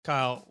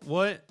Kyle,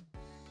 what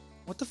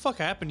the fuck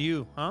happened to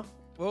you, huh?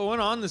 What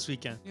went on this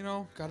weekend? You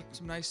know, got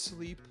some nice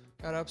sleep.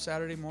 Got up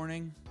Saturday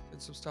morning,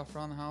 did some stuff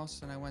around the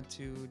house, and I went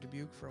to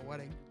Dubuque for a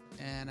wedding.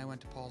 And I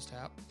went to Paul's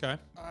Tap. Okay.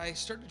 I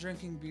started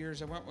drinking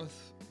beers. I went with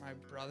my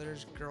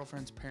brother's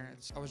girlfriend's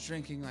parents. I was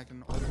drinking like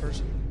an old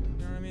person.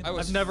 You know what I mean?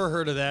 I've never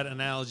heard of that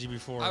analogy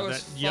before.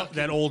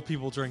 That old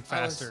people drink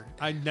faster.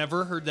 I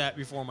never heard that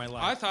before in my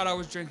life. I thought I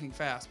was drinking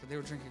fast, but they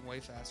were drinking way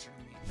faster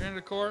than me. Grand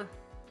Decor,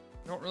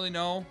 don't really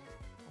know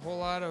a whole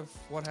lot of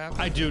what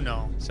happened. I do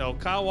know. So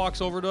Kyle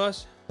walks over to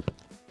us.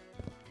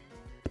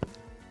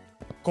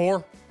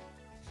 Core,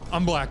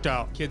 I'm blacked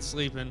out. Kid's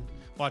sleeping,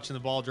 watching the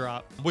ball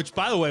drop. Which,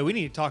 by the way, we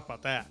need to talk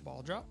about that.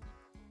 Ball drop?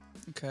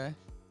 Okay.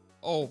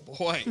 Oh,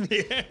 boy.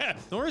 Yeah.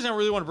 The only reason I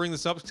really want to bring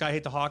this up is because I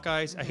hate the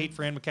Hawkeyes. I hate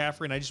Fran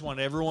McCaffrey, and I just want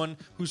everyone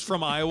who's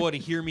from Iowa to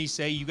hear me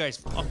say you guys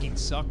fucking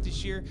suck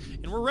this year,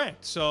 and we're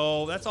ranked.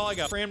 So that's all I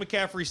got. Fran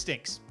McCaffrey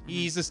stinks.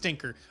 He's a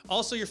stinker.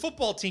 Also, your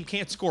football team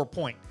can't score a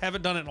point.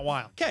 Haven't done it in a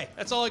while. Okay,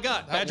 that's all I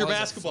got. Badger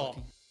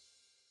basketball.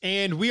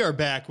 And we are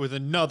back with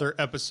another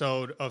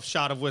episode of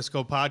Shot of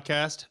Wisco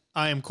Podcast.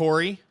 I am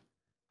Corey.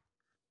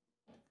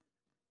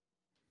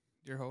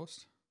 Your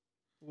host.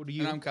 What are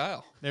you? And I'm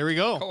Kyle. There we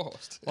go.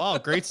 Co-host. Wow,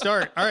 great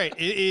start. All right,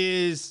 it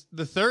is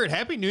the 3rd.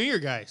 Happy New Year,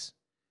 guys.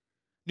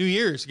 New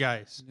Year's,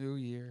 guys. New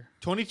year.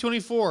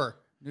 2024.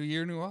 New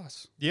year, new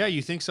us. Yeah,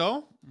 you think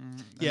so?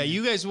 Yeah,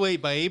 you guys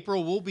wait. By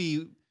April, we'll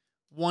be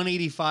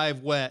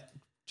 185 wet,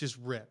 just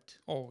ripped.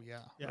 Oh,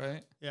 yeah.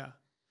 Right? Yeah.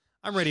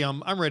 I'm ready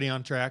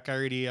on track. I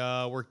already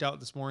worked out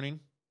this morning.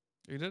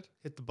 You did?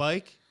 Hit the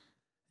bike.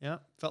 Yeah,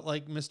 felt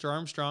like Mr.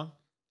 Armstrong.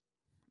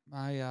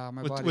 My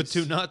with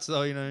 2 nuts,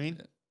 though, you know what I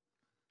mean?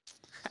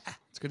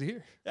 It's good to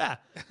hear. Yeah.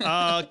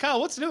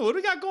 Kyle, what's new? What do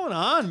we got going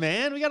on,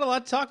 man? We got a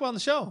lot to talk about on the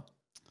show.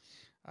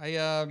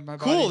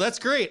 Cool. That's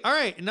great. All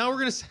right. Now we're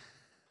going to...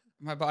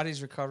 My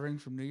body's recovering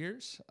from New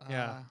Year's.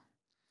 Yeah.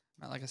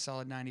 I'm at like a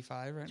solid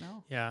 95 right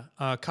now.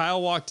 Yeah.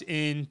 Kyle walked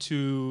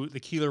into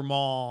the Keeler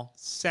Mall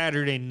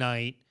Saturday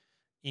night,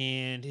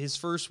 and his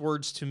first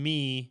words to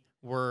me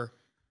were,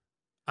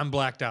 I'm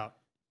blacked out.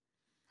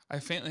 I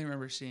faintly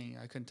remember seeing you.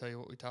 I couldn't tell you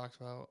what we talked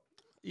about.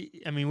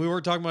 I mean, we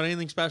weren't talking about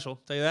anything special.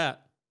 I'll tell you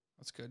that.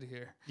 That's good to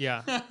hear.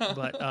 Yeah.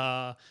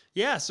 But,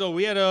 yeah, so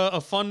we had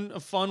a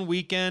fun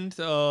weekend,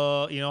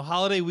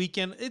 holiday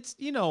weekend. It's,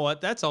 you know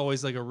what? That's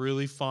always like a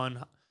really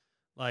fun,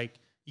 like,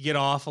 you get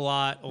off a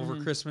lot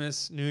over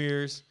Christmas, New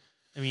Year's.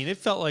 I mean, it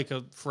felt like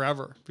a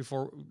forever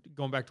before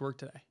going back to work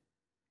today.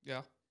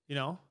 Yeah. You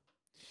know?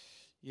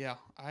 Yeah.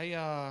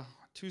 I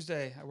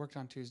worked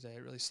on Tuesday.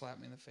 It really slapped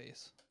me in the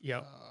face.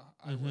 Yeah.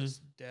 I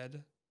was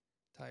dead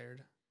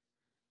tired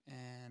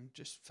and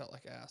just felt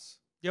like ass.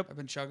 Yep. I've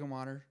been chugging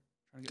water.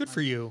 Good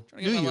for you.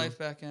 Trying to get my life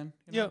back in.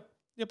 You know?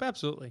 Yep,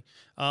 absolutely.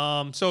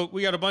 So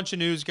we got a bunch of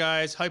news,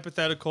 guys.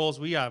 Hypotheticals.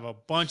 We have a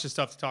bunch of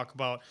stuff to talk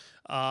about.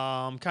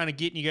 Kind of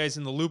getting you guys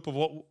in the loop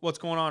of what's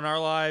going on in our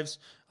lives.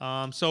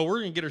 So we're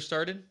going to get her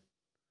started.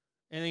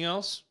 Anything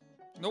else?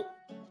 Nope.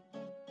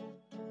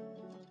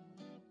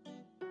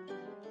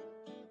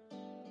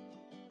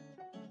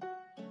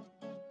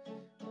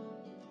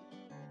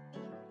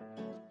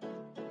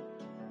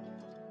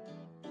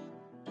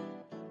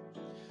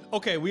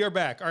 Okay, we are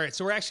back. All right,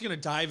 so we're actually going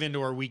to dive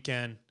into our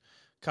weekend.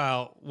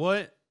 Kyle,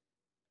 what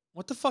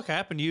the fuck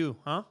happened to you,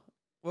 huh?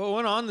 What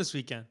went on this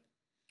weekend?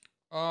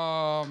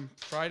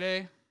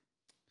 Friday,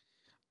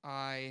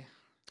 I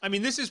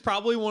mean, this is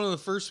probably one of the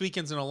first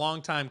weekends in a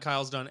long time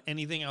Kyle's done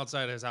anything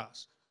outside of his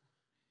house.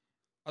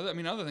 Other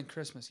than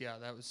Christmas, yeah,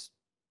 that was.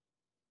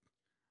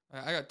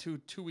 I got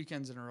two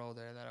weekends in a row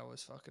there that I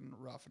was fucking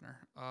roughing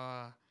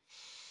her.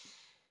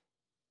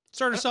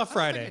 Started us off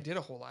Friday. I think I did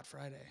a whole lot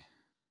Friday.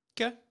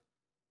 Okay.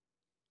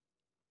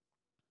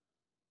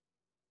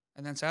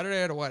 And then Saturday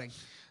I had a wedding.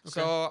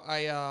 Okay. So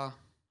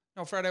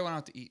Friday I went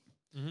out to eat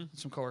with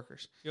some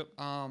coworkers. Yep.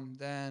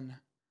 Then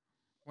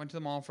went to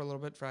the mall for a little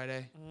bit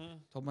Friday.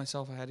 Told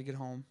myself I had to get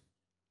home.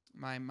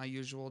 My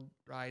usual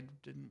ride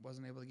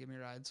wasn't able to give me a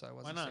ride, so I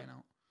wasn't staying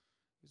out.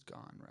 He was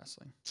gone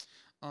wrestling.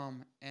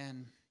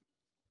 And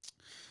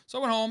so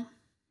I went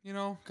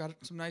home, got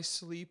some nice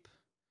sleep.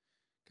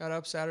 Got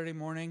up Saturday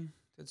morning,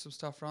 did some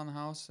stuff around the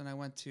house, and I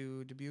went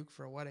to Dubuque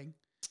for a wedding.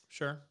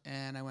 Sure.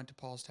 And I went to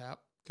Paul's Tap.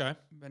 Okay.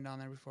 Been down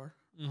there before.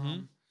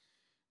 Mm-hmm.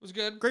 It was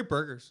good. Great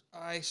burgers.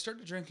 I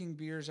started drinking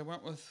beers. I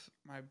went with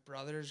my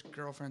brother's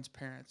girlfriend's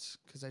parents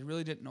because I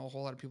really didn't know a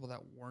whole lot of people that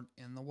weren't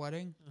in the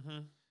wedding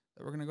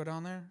that were going to go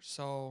down there.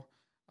 So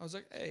I was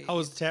like, hey. How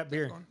was the tap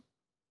beer?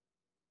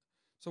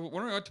 So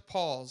when we went to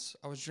Paul's,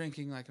 I was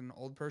drinking like an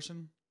old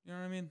person. You know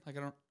what I mean? Like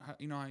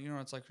you know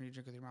what it's like when you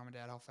drink with your mom and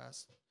dad, how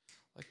fast,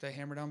 like they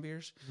hammer down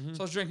beers.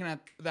 So I was drinking at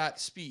that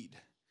speed.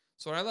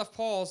 So when I left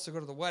Paul's to go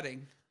to the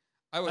wedding,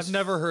 I've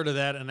never heard of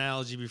that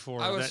analogy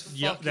before.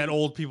 That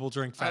old people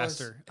drink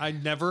faster. I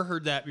never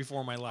heard that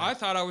before in my life. I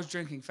thought I was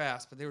drinking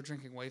fast, but they were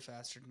drinking way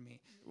faster than me.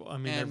 Well, I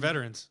mean, they're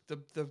veterans.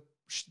 The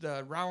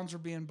the rounds were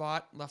being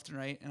bought left and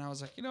right, and I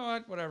was like, you know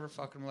what, whatever,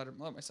 fucking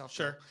let myself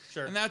go.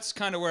 Sure. And that's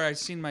kind of where I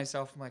seen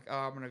myself. I'm like, oh,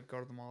 I'm gonna go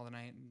to the mall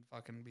tonight and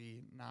fucking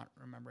be not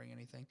remembering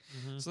anything.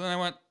 Mm-hmm. So then I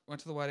went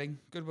to the wedding.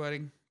 Good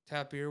wedding.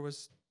 Tap beer,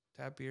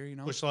 you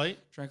know. Busch Light?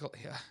 Drank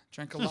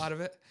a lot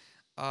of it.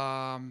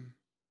 I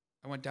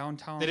went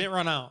downtown. They didn't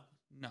run out.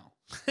 No.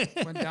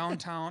 Went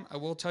downtown. I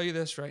will tell you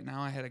this right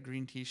now. I had a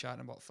green tea shot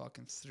and about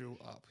fucking threw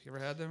up. You ever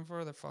had them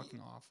before? They're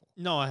fucking awful.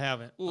 No, I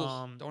haven't. Ooh,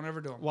 don't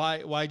ever do them.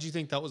 Why'd you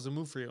think that was the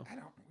move for you? I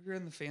don't know. We were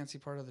in the fancy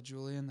part of the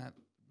Julian, that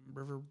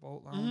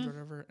riverboat lounge or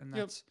whatever, and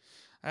that's.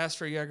 I asked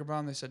for a Jager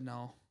bomb. They said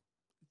no.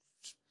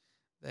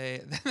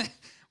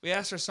 We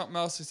asked for something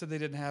else. They said they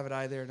didn't have it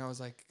either, and I was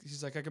like,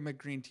 he's like, I can make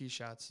green tea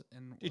shots.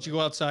 And did you go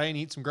outside and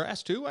eat some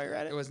grass too while you're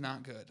at it? It was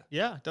not good.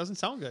 Yeah, it doesn't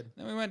sound good.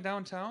 Then we went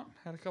downtown,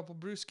 had a couple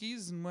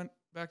brewskis, and went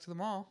back to the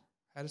mall.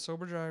 Had a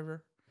sober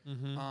driver.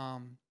 Mm-hmm.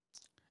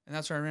 And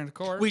that's where I ran to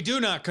court. We do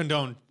not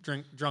condone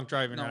drunk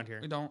driving around here.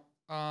 We don't.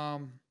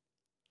 Ran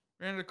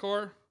to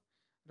court.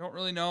 I don't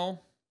really know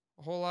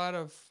a whole lot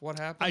of what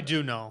happened. I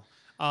do know.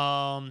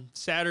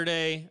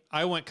 Saturday,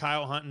 I went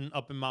coyote hunting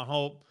up in Mount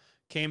Hope.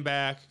 Came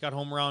back, got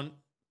home around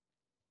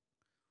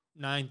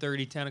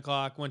 9:30, 10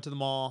 o'clock. Went to the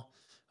mall.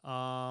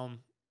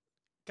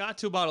 Got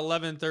to about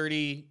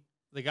 11:30.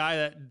 The guy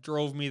that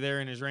drove me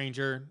there in his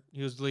Ranger,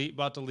 he was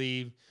about to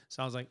leave.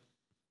 So I was like,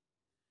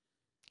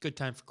 good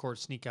time for court,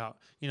 sneak out.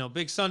 You know,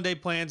 big Sunday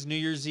plans, New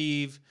Year's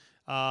Eve,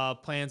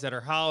 plans at our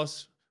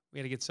house. We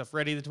had to get stuff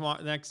ready the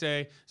next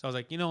day. So I was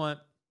like, you know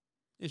what?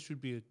 This would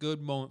be a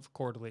good moment for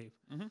court to leave.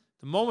 Mm-hmm.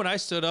 The moment I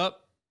stood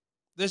up,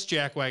 this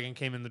jackwagon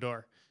came in the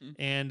door. Mm-hmm.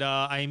 And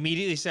I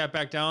immediately sat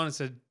back down and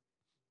said,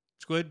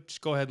 Squid, just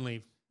go ahead and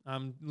leave.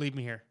 Leave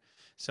me here.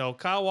 So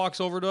Kyle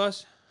walks over to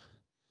us.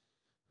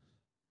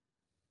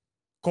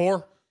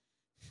 Core,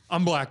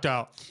 I'm blacked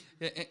out.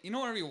 You know,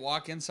 whenever you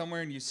walk in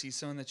somewhere and you see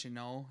someone that you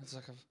know, it's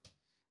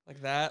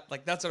like that.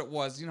 Like, that's what it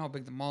was. You know how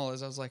big the mall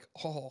is. I was like,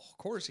 oh,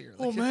 Core's here.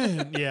 Like, oh,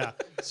 man. Yeah.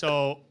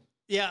 So,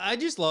 yeah, I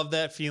just love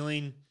that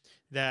feeling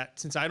that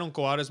since I don't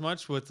go out as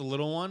much with the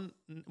little one,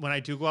 when I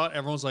do go out,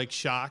 everyone's like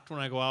shocked when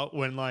I go out.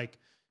 When like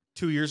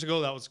 2 years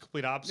ago, that was the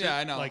complete opposite. Yeah,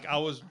 I know. Like I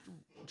was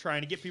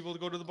trying to get people to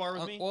go to the bar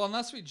with me. Well,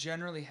 unless we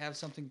generally have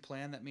something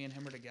planned that me and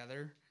him are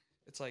together,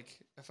 it's like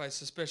if I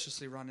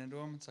suspiciously run into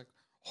him, it's like,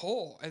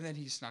 oh, and then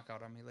he snuck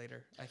out on me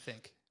later, I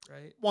think,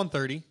 right?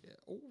 1:30. Yeah.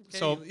 Okay.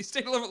 So he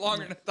stayed a little bit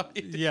longer than I thought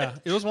he did. Yeah,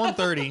 it was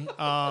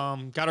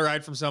 1:30. Got a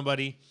ride from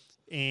somebody,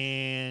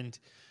 and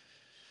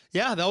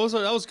yeah, that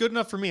was good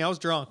enough for me. I was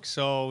drunk,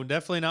 so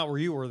definitely not where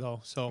you were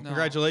though. So no,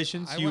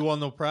 congratulations, you won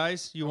the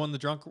prize. You won the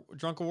drunk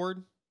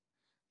award.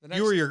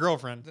 You were your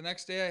girlfriend. The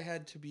next day, I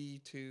had to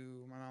be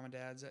to my mom and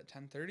dad's at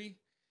 10:30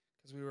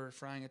 because we were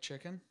frying a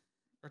chicken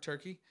or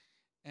turkey,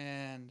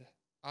 and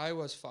I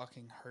was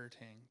fucking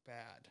hurting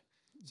bad.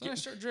 So I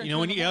started drinking. You know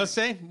when you gotta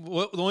say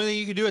the only thing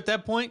you can do at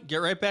that point, get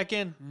right back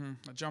in. Mm-hmm.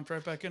 I jumped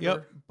right back into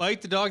her.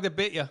 Bite the dog that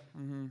bit you.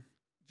 Mm-hmm.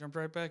 Jumped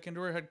right back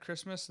into her. Had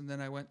Christmas, and then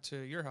I went to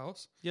your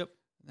house. Yep.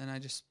 And then I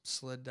just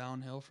slid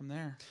downhill from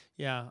there.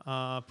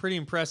 Yeah, pretty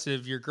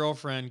impressive. Your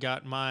girlfriend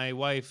got my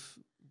wife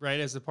right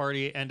as the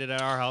party ended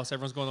at our house.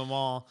 Everyone's going to the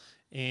mall,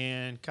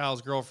 and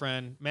Kyle's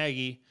girlfriend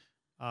Maggie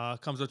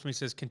comes up to me and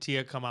says, "Can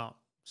Tia come out?"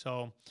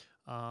 So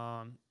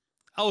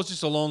I was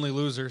just a lonely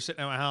loser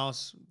sitting at my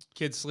house,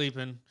 kids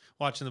sleeping,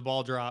 watching the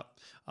ball drop.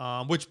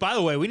 Which, by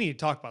the way, we need to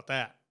talk about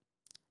that.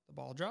 The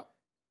ball drop?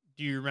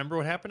 Do you remember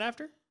what happened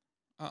after?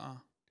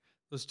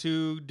 Those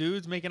two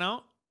dudes making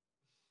out?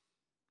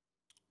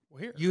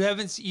 Where? You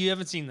haven't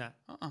seen that?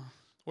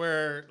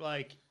 Where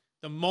like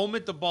the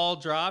moment the ball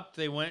dropped,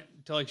 they went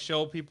to like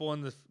show people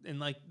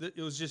it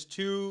was just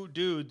two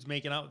dudes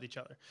making out with each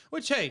other.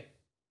 Which hey,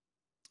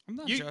 I'm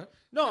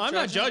not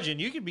not judging.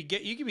 You could be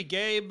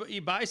gay,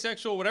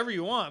 bisexual, whatever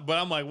you want. But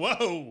I'm like,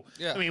 whoa.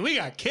 Yeah. I mean, we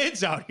got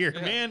kids out here,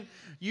 man.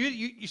 So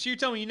you're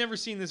telling me you never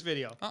seen this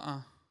video?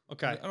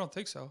 Okay. I don't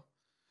think so.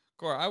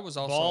 Cora, I was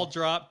also ball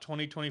drop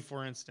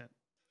 2024 instant.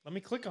 Let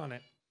me click on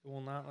it. It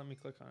will not let me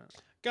click on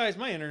it. Guys,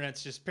 my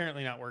internet's just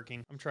apparently not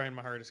working. I'm trying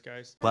my hardest,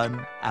 guys.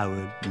 1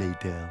 hour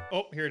later.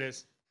 Oh, here it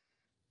is.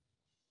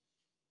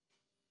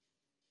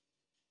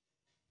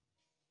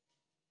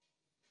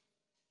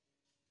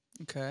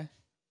 Okay.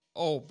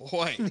 Oh,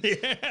 boy.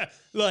 Yeah.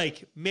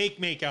 Like,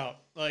 make out.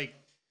 Like,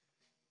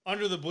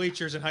 under the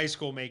bleachers in high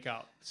school make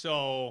out.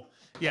 So,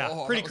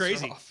 yeah, pretty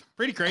crazy. Rough.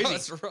 Pretty crazy.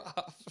 That's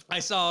rough. I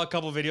saw a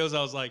couple videos.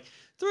 I was like,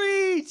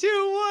 3, 2,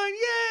 1,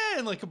 yeah!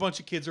 And like a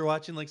bunch of kids are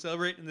watching, like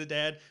celebrating. The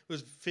dad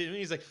was filming.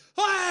 He's like,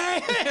 "Hi!"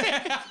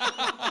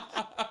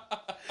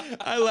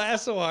 I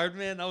laughed so hard,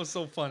 man. That was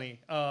so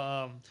funny.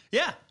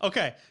 Yeah.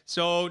 Okay.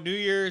 So New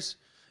Year's,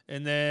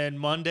 and then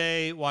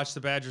Monday, watched the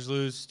Badgers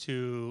lose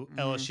to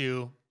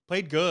LSU.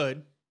 Played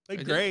good.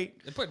 Played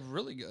great. They played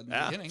really good in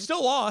the beginning.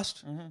 Still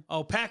lost. Mm-hmm.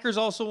 Oh, Packers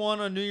also won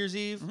on New Year's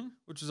Eve,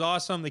 which was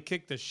awesome. They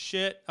kicked the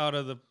shit out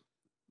of the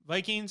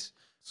Vikings.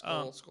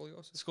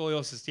 Scoliosis.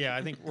 Scoliosis. Yeah,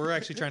 I think we're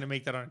actually trying to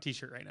make that on a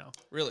T-shirt right now.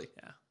 Really?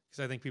 Yeah,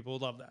 because I think people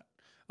would love that.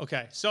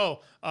 Okay,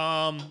 so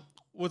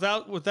with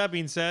that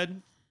being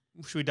said,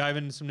 should we dive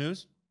into some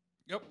news?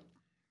 Yep.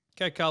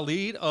 Okay, Kyle,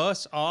 lead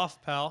us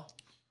off, pal.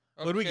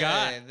 What do we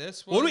got?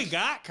 What do we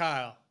got,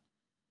 Kyle?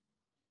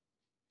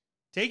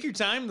 Take your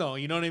time, though.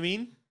 You know what I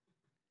mean?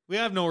 We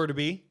have nowhere to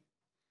be.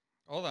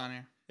 Hold on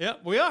here.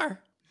 Yep, we are.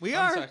 We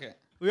are. 1 second.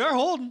 We are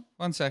holding.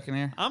 1 second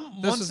here.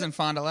 This is in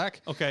Fond du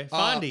Lac. Okay,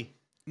 Fondy.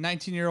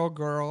 19-year-old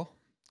girl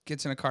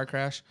gets in a car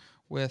crash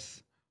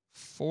with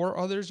 4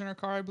 others in her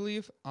car, I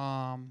believe.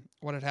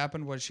 What had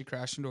happened was she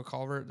crashed into a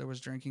culvert. There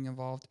was drinking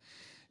involved.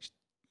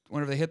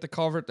 Whenever they hit the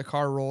culvert, the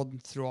car rolled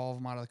and threw all of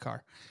them out of the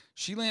car.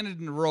 She landed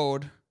in the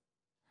road.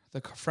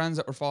 The friends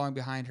that were following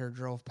behind her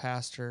drove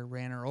past her,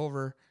 ran her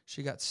over.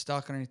 She got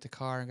stuck underneath the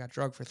car and got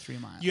drugged for 3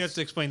 miles. You have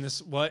to explain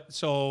this. What?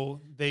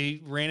 So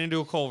they ran into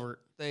a culvert.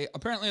 They hit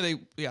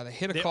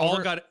a culvert.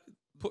 All got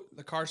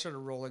the car started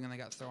rolling and they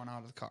got thrown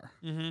out of the car.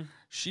 Mm-hmm.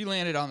 She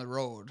landed on the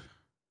road,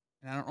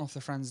 and I don't know if the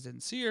friends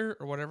didn't see her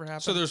or whatever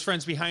happened. So there was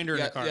friends behind her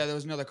in the car. Yeah, there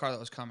was another car that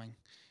was coming,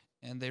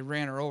 and they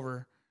ran her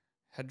over,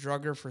 had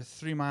drugged her for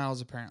 3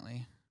 miles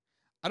apparently.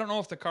 I don't know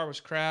if the car was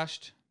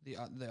crashed, the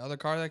other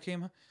car that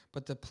came,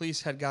 but the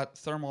police had got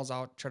thermals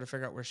out, trying to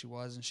figure out where she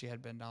was, and she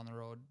had been down the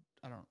road.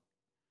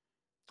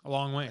 A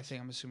long way.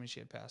 I'm assuming she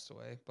had passed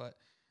away, but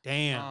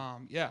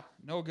damn. Yeah,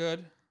 no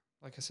good.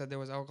 Like I said, there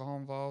was alcohol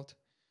involved.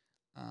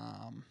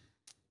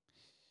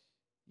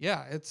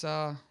 Yeah, it's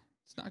not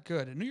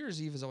good. And New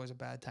Year's Eve is always a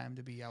bad time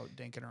to be out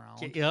dinking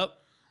around. Yep.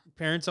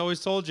 Parents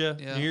always told you.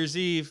 Yeah. New Year's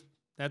Eve.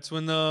 That's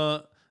when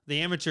the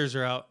amateurs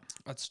are out.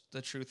 That's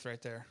the truth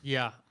right there.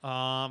 Yeah.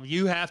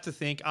 You have to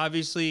think,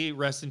 obviously,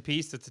 rest in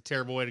peace. That's a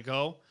terrible way to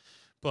go.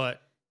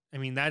 But, I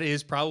mean, that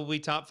is probably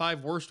top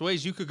 5 worst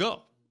ways you could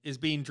go, is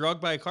being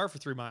drugged by a car for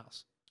 3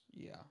 miles.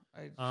 Yeah.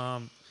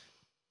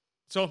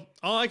 So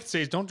all I can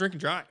say is don't drink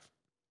and drive.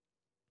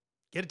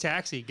 Get a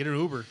taxi. Get an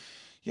Uber.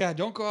 Yeah,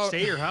 don't go out.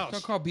 Stay at your house.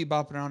 Don't go out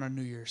bopping around on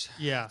New Year's.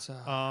 Yeah.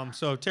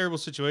 So terrible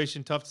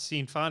situation. Tough to see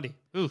in Fondy.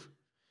 Ooh.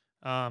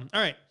 All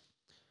right.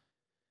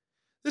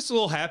 This is a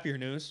little happier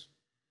news.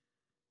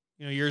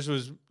 You know, yours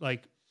was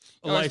like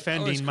a life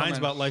ending. Mine's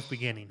about life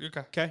beginning.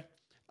 Okay.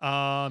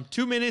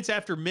 2 minutes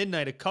after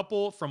midnight, a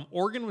couple from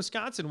Oregon,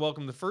 Wisconsin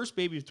welcomed the first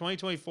baby of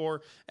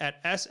 2024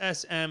 at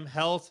SSM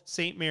Health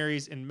St.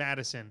 Mary's in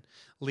Madison.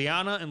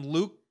 Liana and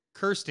Luke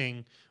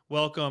Kirsting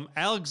welcome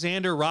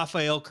Alexander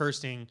Raphael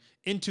Kirsting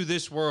into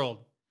this world.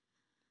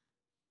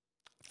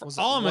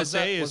 All I'm going to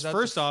say is,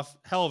 first off,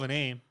 hell of a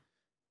name.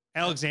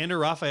 Alexander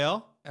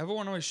Raphael.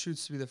 Everyone always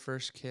shoots to be the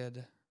first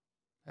kid.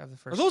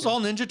 Are those all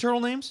Ninja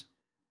Turtle names?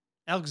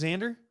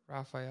 Alexander?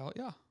 Raphael,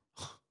 yeah.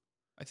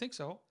 I think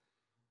so.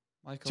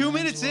 2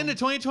 minutes into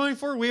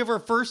 2024, we have our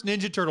first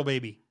Ninja Turtle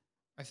baby.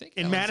 I think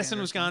in Madison,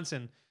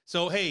 Wisconsin.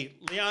 So, hey,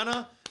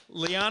 Liana,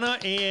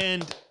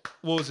 and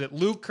what was it?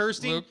 Luke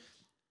Kirsting.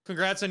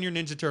 Congrats on your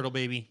Ninja Turtle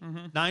baby.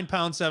 9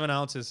 pounds, 7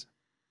 ounces.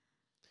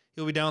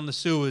 He'll be down the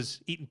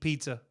sewers eating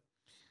pizza.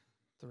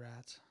 The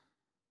rats.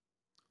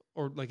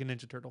 Or like a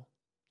Ninja Turtle.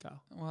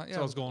 Kyle. Well, yeah.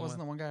 Wasn't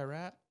the one guy a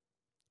rat?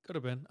 Could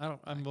have been. I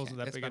wasn't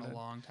that big. It's been a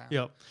long time.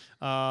 Yep.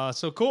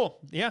 So cool.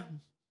 Yeah.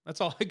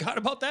 That's all I got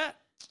about that.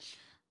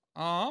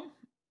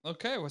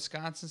 Okay.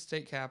 Wisconsin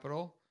State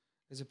Capitol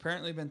has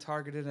apparently been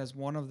targeted as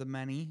one of the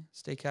many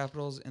state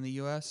capitals in the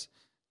U.S.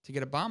 to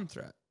get a bomb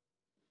threat.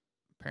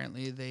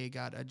 Apparently, they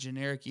got a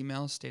generic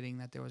email stating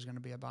that there was going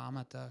to be a bomb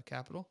at the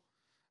Capitol.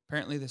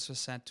 Apparently, this was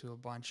sent to a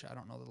bunch, I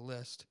don't know the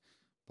list,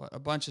 but a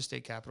bunch of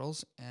state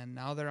capitals, and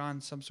now they're on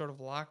some sort of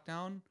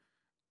lockdown.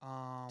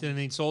 Do they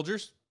need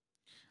soldiers?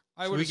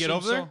 Should we get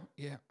over there?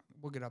 Yeah,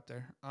 we'll get up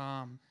there.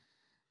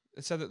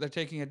 It said that they're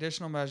taking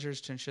additional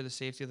measures to ensure the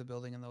safety of the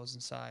building and those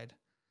inside,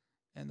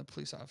 and the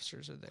police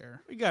officers are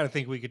there. We got to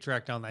think we could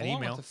track down that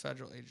email. With the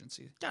federal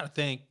agency. Got to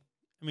think.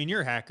 I mean,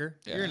 you're a hacker.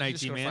 Yeah, you're an IT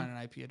just man. Find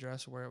an IP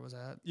address where it was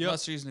at. Yep.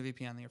 Unless you're using a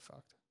VPN, then you're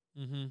fucked.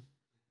 Mm-hmm.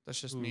 That's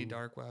just me,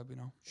 dark web, you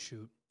know.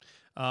 Shoot.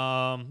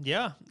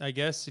 Yeah, I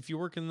guess if you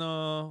work in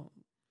the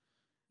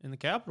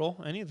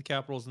Capitol, any of the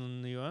capitals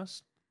in the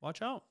U.S.,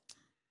 watch out.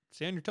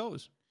 Stay on your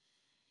toes.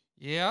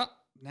 Yeah.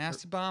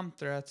 Nasty bomb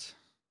threats.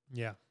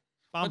 Yeah.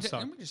 Bomb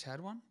suck. And we just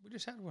had one. We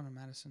just had one in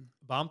Madison.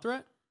 Bomb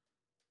threat?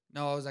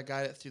 No, it was that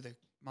guy that threw the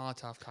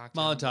Molotov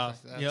cocktail. Molotov.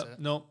 Yep.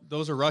 No,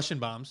 those are Russian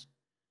bombs.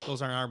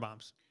 Those aren't our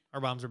bombs. Our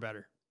bombs are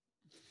better.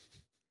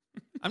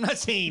 I'm not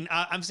saying,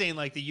 I'm saying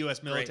like the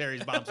U.S.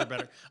 military's bombs are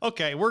better.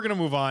 Okay, we're going to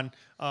move on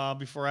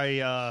before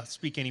I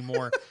speak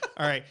anymore.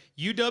 All right.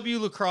 UW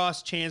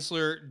lacrosse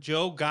chancellor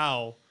Joe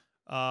Gao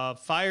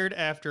fired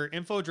after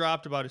info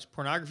dropped about his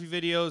pornography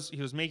videos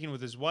he was making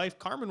with his wife,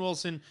 Carmen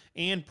Wilson,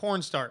 and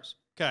porn stars.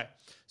 Okay,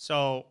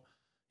 so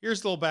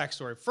here's the little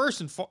backstory. First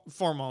and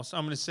foremost,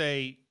 I'm going to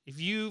say, if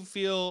you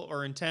feel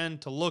or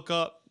intend to look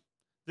up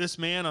this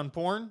man on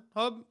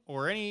Pornhub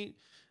or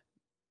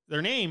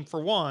their name, for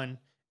one,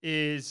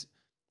 is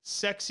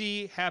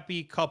Sexy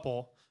Happy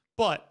Couple.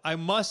 But I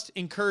must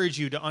encourage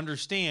you to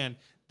understand,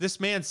 this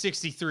man's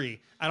 63.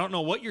 I don't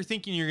know what you're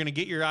thinking you're going to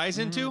get your eyes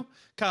into.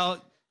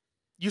 Kyle,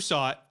 you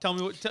saw it. Tell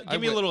me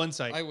give me a little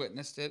insight. I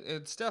witnessed it.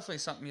 It's definitely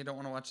something you don't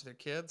want to watch with your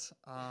kids.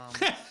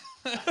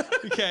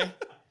 Okay.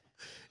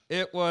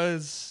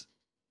 Was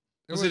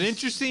it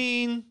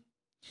interesting?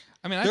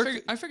 I mean,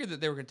 I figured that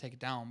they were going to take it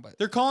down, but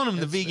they're calling him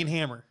the vegan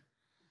hammer.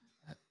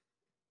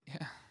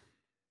 Yeah.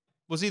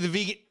 Was he the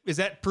vegan? Is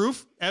that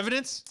proof?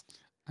 Evidence?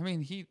 I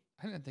mean,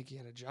 I didn't think he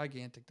had a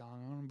gigantic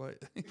dong on him,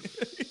 but.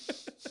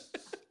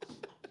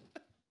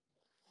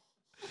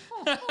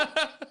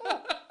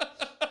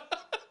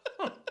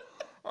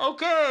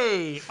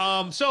 Okay.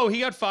 So he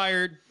got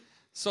fired.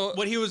 So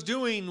what he was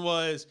doing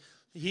was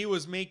he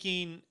was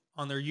making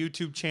on their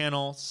YouTube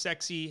channel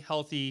sexy,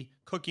 healthy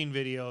cooking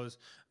videos,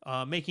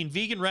 making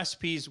vegan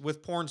recipes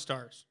with porn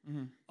stars.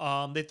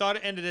 Mm-hmm. They thought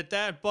it ended at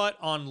that, but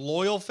on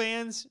loyal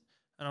fans,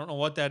 I don't know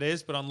what that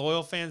is, but on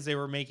loyal fans, they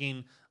were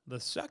making the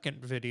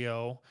second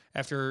video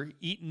after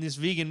eating this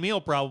vegan meal,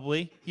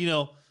 probably,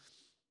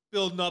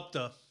 building up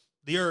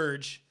the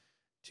urge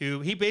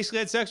to. He basically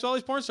had sex with all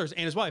these porn stars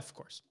and his wife, of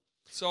course.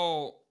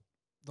 So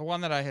the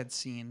one that I had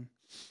seen,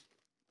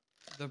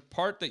 the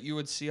part that you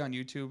would see on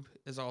YouTube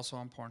is also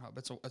on Pornhub.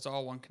 It's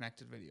all one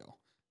connected video.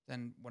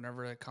 Then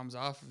whenever it comes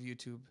off of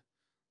YouTube,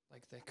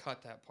 like they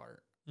cut that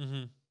part.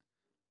 Mm-hmm.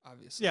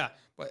 Obviously. Yeah.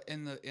 But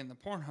in the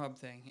Pornhub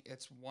thing,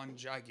 it's one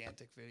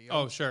gigantic video.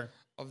 Oh, sure.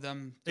 Of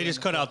them. They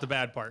just cut out the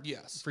bad part.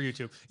 Yes. For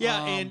YouTube.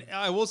 Yeah, and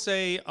I will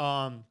say,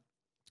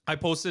 I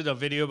posted a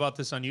video about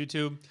this on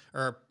YouTube,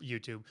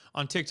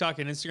 on TikTok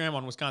and Instagram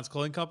on Wisconsin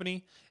Clothing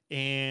Company,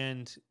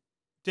 and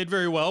did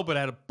very well, but I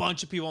had a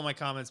bunch of people in my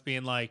comments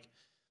being like,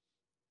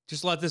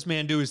 just let this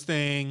man do his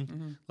thing.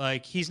 Mm-hmm.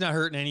 Like, he's not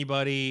hurting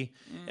anybody.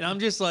 Mm-hmm. And I'm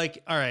just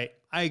like, all right,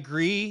 I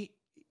agree.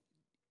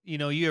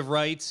 You have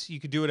rights. You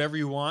could do whatever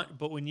you want.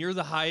 But when you're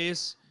the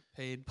highest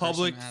paid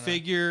public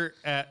figure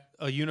at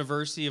a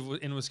university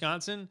in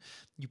Wisconsin,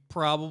 you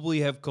probably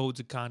have codes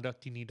of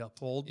conduct you need to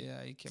uphold.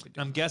 Yeah, you can't be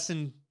doing I'm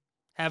guessing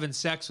having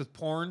sex with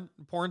porn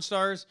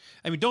stars.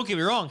 I mean, don't get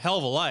me wrong, hell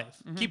of a life.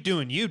 Mm-hmm. Keep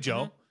doing you,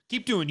 Joe. Mm-hmm.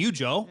 Keep doing you,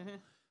 Joe. Mm-hmm.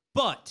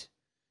 But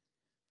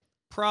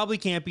probably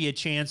can't be a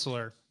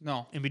chancellor.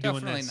 No, and be doing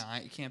definitely this.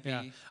 not. You can't be.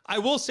 Yeah. I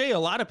will say a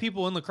lot of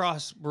people in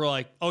lacrosse were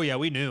like, oh, yeah,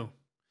 we knew.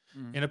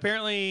 Mm. And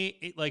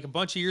apparently, like a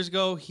bunch of years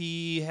ago,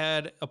 he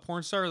had a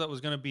porn star that was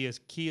going to be his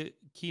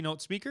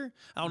keynote speaker.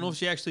 I don't know if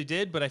she actually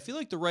did, but I feel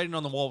like the writing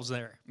on the wall was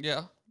there.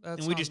 Yeah.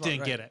 And we just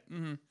didn't get it.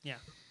 Mm-hmm. Yeah.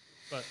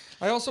 But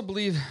I also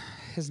believe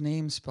his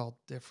name's spelled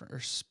different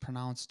or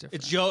pronounced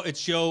different.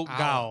 It's Joe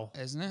Gao.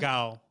 Isn't it?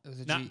 Gao.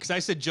 Not because I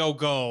said Joe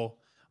Go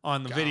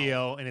on the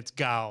video, and it's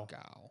Gao.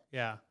 Gao.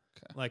 Yeah.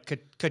 Okay. Like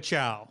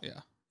ka-chow. Yeah.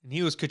 And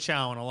he was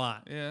ka-chowing a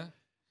lot. Yeah.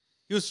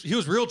 He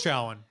was real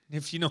chowing,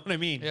 if you know what I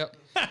mean. Yep.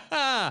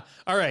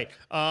 All right.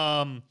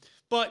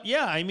 But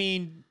yeah, I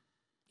mean,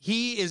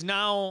 he is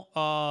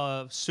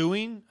now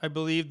suing, I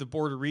believe, the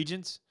Board of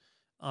Regents,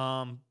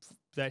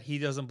 that he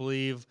doesn't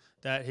believe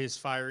that his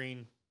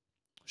firing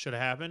should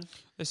have happened.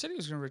 They said he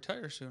was going to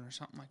retire soon or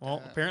something like that.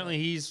 Well, apparently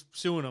he's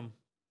suing him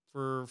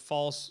for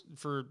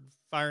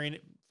firing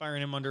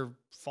him under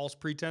false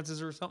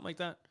pretenses or something like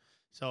that.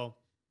 So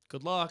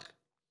good luck.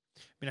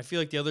 I mean, I feel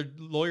like the other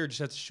lawyer just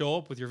has to show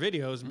up with your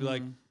videos and be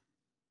like, do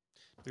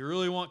we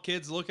really want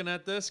kids looking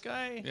at this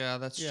guy? Yeah,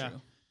 that's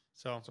true.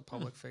 So it's a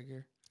public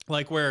figure.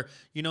 Like where,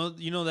 you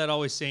know that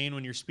always saying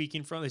when you're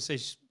speaking from, they say,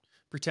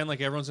 pretend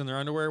like everyone's in their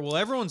underwear. Well,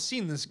 everyone's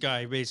seen this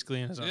guy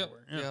basically in his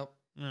underwear.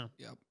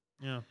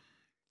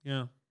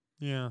 Yeah.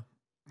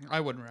 I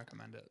wouldn't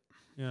recommend it.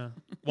 Yeah.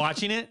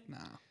 Watching it? No.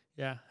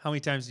 Yeah. How many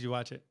times did you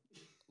watch it?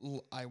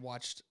 I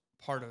watched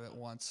part of it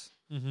once.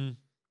 Mm-hmm.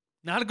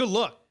 Not a good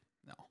look.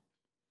 No.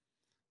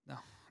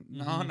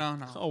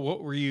 Oh,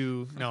 what were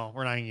you? No,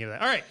 we're not going to get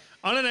that. All right.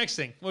 On the next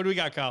thing. What do we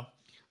got, Kyle?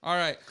 All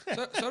right.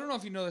 So I don't know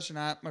if you know this or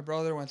not. My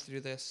brother went through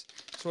this.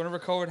 So whenever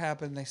COVID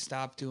happened, they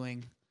stopped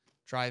doing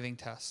driving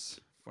tests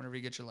whenever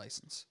you get your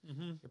license.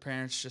 Mm-hmm. Your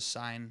parents just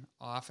sign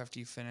off after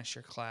you finish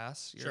your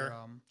class,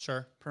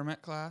 your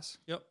permit class.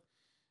 Yep.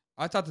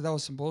 I thought that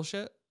was some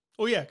bullshit.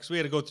 Oh, yeah, because we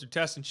had to go through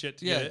tests and shit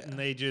to get it, and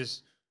they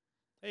just,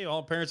 hey,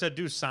 all parents had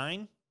to do is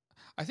sign?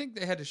 I think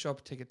they had to show up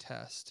and take a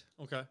test.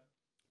 Okay.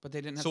 But they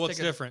didn't have so to what's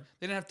different?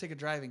 They didn't have to take a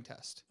driving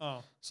test.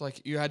 Oh. So,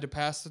 like, you had to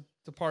pass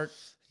the part.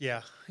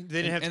 Yeah.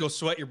 They didn't have to go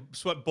sweat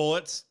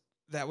bullets.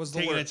 That was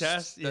the taking worst. A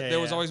test? Yeah, there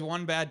was always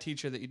one bad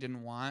teacher that you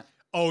didn't want.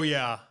 Oh,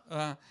 yeah.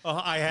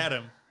 I had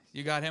him.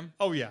 You got him?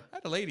 Oh, yeah. I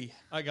had a lady.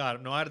 I got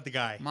him. No, I had the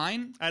guy.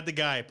 Mine? I had the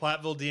guy,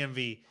 Platteville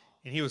DMV,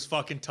 and he was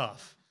fucking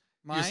tough.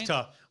 Mine? He was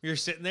tough. We were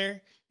sitting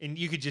there, and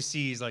you could just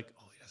see he's like,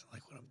 oh, he doesn't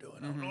like what I'm doing.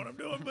 I don't know what I'm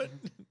doing, but...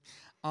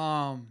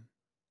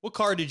 What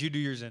car did you do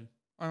yours in?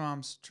 My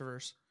mom's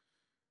Traverse.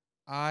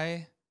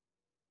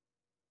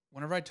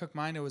 Whenever I took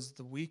mine, it was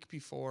the week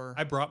before.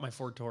 I brought my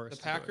Ford Taurus.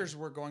 The Packers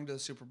were going to the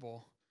Super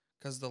Bowl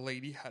because the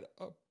lady had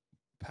a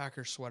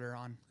Packer sweater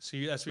on. So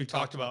that's what we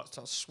talked about. That's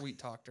how sweet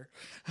talked her.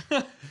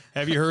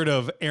 Have you heard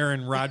of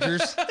Aaron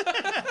Rodgers?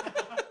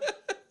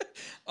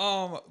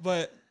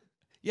 But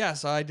yeah,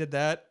 so I did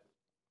that.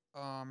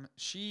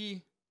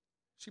 She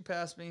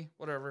passed me,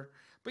 whatever.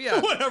 But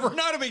yeah, whatever,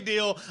 not a big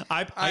deal.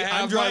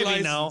 I'm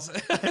driving now.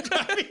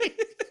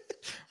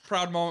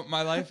 Proud moment in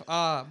my life.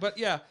 But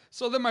yeah,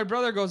 so then my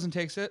brother goes and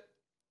takes it.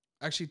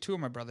 Actually, two of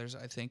my brothers,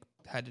 I think.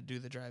 had to do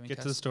the driving Get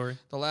test. to the story.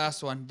 The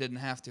last one didn't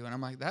have to. And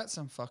I'm like, that's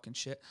some fucking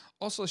shit.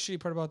 Also, the shitty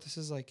part about this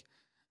is like,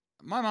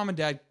 my mom and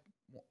dad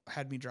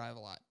had me drive a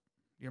lot.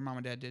 Your mom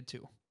and dad did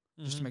too,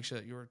 just to make sure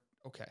that you were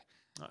okay.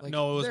 Like,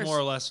 no, it was more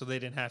or less so they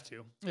didn't have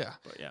to. Yeah.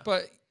 But yeah.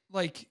 But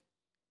like,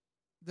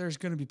 there's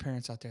going to be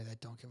parents out there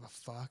that don't give a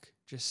fuck.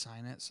 Just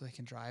sign it so they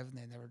can drive and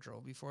they never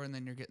drove before. And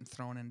then you're getting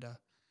thrown into,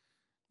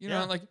 you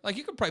know, like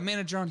you could probably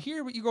manage around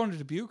here, but you go into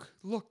Dubuque,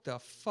 look the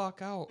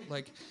fuck out.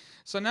 Like,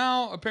 so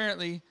now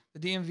apparently the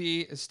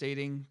DMV is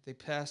stating they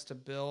passed a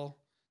bill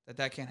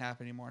that can't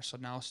happen anymore. So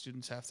now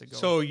students have to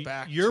go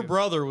back. So your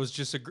brother was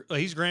just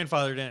he's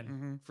grandfathered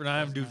in for not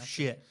having to do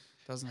shit.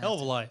 Doesn't Hell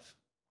of a life.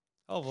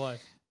 Hell of a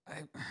life.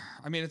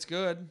 I mean, it's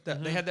good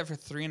that they had that for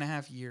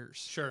 3.5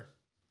 years. Sure.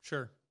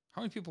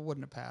 How many people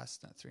wouldn't have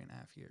passed that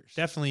 3.5 years?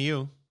 Definitely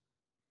you.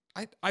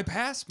 I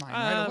passed mine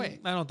right away.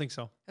 I don't think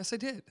so. Yes, I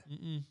did.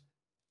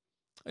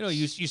 I know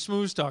you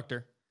smooth talked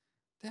her.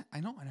 Yeah, I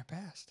know, and I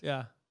passed.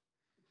 Yeah.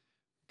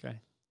 Okay.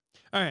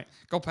 All right.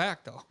 Go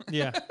Pack, though.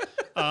 Yeah.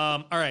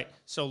 All right.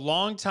 So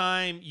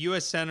longtime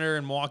U.S. Senator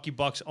and Milwaukee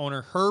Bucks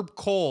owner Herb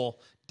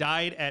Kohl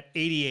died at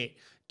 88.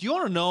 Do you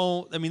want to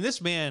know? I mean,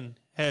 this man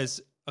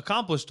has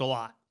accomplished a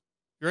lot.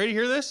 You ready to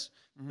hear this?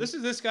 This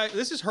is this guy.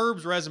 This is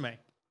Herb's resume.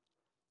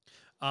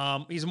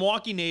 He's a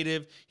Milwaukee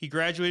native. He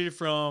graduated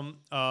from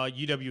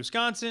UW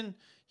Wisconsin.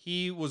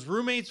 He was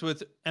roommates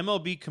with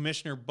MLB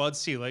Commissioner Bud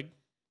Selig,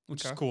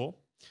 which is cool.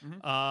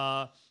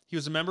 He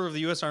was a member of the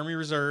U.S. Army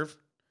Reserve.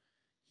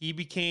 He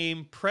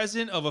became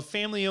president of a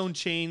family-owned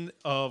chain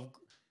of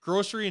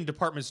grocery and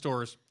department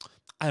stores.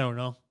 I don't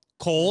know.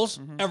 Kohl's?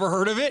 Ever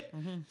heard of it?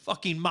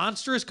 Fucking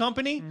monstrous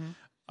company.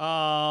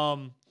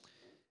 Then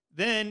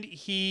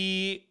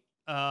he...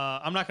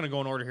 I'm not going to go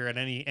in order here at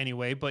any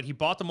way, but he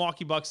bought the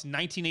Milwaukee Bucks in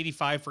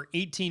 1985 for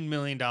 $18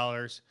 million.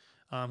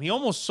 He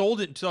almost sold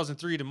it in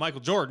 2003 to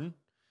Michael Jordan,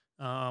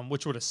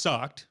 which would have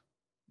sucked.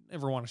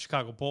 Never won a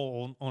Chicago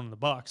Bull owning the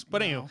Bucks.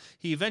 But anyway,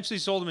 he eventually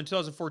sold them in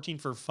 2014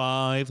 for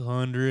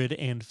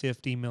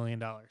 $550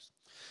 million.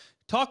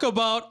 Talk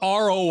about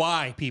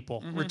ROI,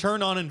 people.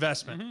 Return on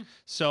investment.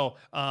 So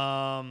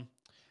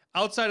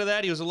outside of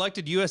that, he was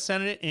elected U.S.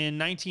 Senate in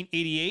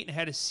 1988 and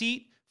had a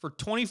seat for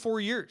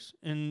 24 years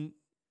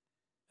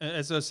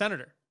as a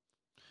senator.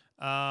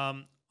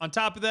 On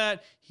top of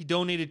that, he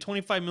donated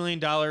 $25 million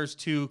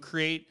to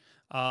create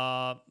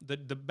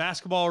the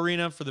basketball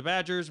arena for the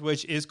Badgers,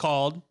 which is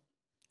called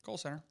Kohl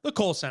Center. The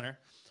Kohl Center.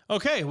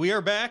 Okay, we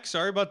are back.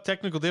 Sorry about the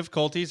technical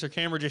difficulties. Our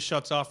camera just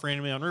shuts off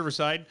randomly on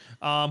Riverside.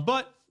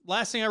 But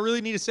last thing I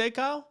really need to say,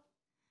 Kyle,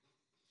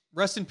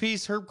 rest in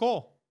peace, Herb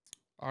Kohl.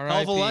 R.I.P.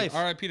 Hell of a life.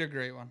 R.I.P. to a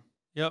great one.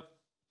 Yep.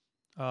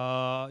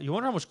 You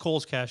wonder how much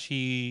Kohl's cash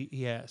he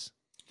has.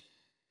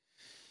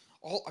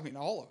 All of it,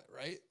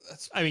 right?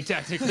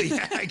 Technically,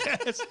 yeah, I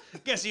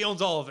guess he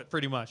owns all of it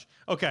pretty much.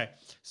 Okay,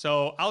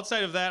 so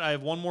outside of that, I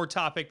have one more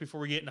topic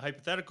before we get into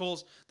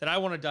hypotheticals that I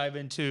want to dive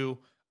into.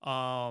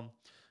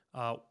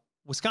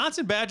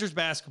 Wisconsin Badgers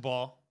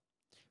basketball.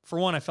 For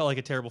one, I felt like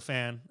a terrible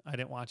fan. I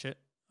didn't watch it.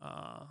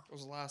 It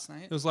was last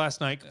night. It was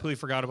last night. Completely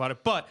forgot about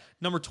it. But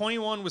number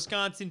 21,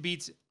 Wisconsin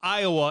beats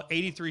Iowa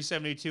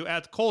 83-72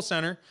 at the Kohl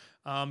Center.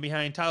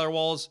 Behind Tyler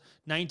Wall's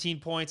 19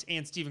 points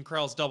and Stephen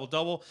Krell's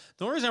double-double.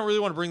 The only reason I really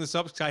want to bring this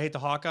up is because I hate the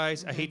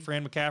Hawkeyes. I hate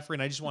Fran McCaffrey,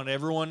 and I just want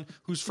everyone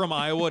who's from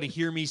Iowa to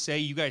hear me say,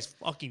 you guys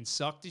fucking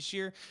suck this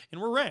year,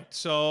 and we're ranked.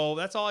 So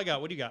that's all I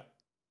got. What do you got?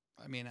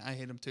 I mean, I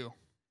hate them too.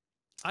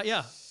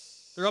 Yeah.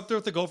 They're up there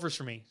with the Gophers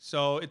for me.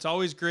 So it's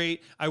always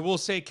great. I will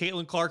say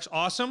Caitlin Clark's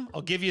awesome.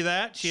 I'll give you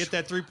that. She hit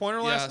that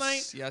three-pointer last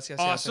night. Yes.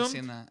 Awesome. I've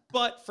seen that.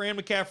 But Fran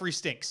McCaffrey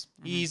stinks.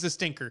 He's a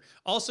stinker.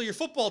 Also, your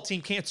football team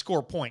can't score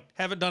a point.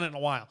 Haven't done it in a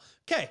while.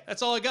 Okay,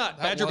 that's all I got.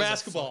 Badger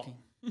basketball.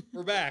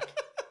 We're back.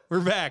 We're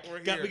back.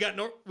 We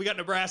got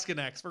Nebraska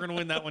next. We're gonna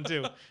win that one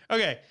too.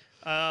 Okay.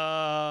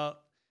 On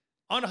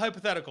to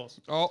hypotheticals.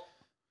 Oh,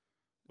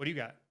 what do you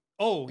got?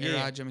 Oh,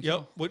 yeah. Jimmy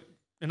Kimmel. What?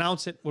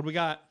 Announce it. What do we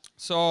got?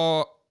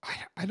 So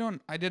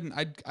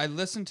I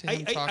listened to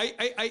him talk.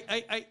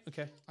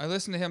 Okay. I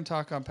listened to him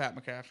talk on Pat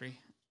McCaffrey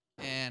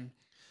and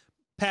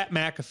Pat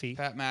McAfee.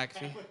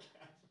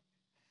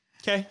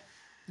 Okay.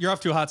 You're off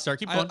to a hot start.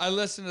 Keep going. I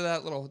listened to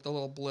the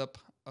little blip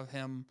of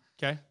him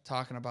Okay.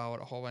 talking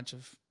about a whole bunch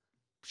of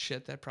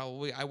shit that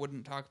probably I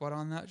wouldn't talk about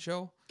on that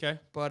show. Okay.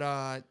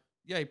 But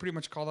yeah, he pretty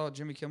much called out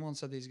Jimmy Kimmel and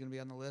said that he's going to be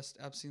on the list,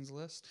 Epstein's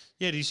list.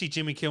 Yeah, did you see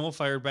Jimmy Kimmel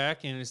fired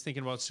back and is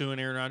thinking about suing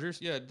Aaron Rodgers?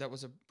 Yeah, that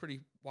was a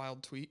pretty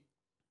wild tweet.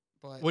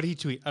 But what did he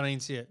tweet? I don't even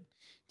see it.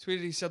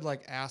 He said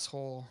like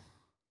asshole.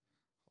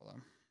 Hold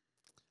on.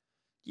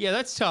 Yeah,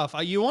 that's tough.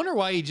 You wonder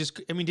why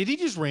did he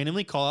just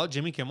randomly call out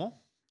Jimmy Kimmel?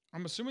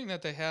 I'm assuming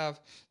that they have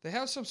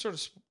some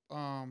sort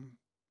of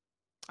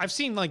I've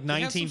seen like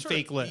 19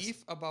 fake lists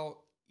beef about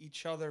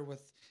each other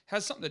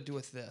has something to do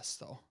with this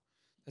though.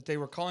 That they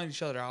were calling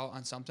each other out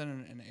on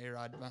something and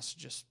A-Rod must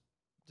just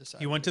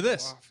decide. He went to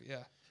this. Off.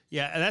 Yeah.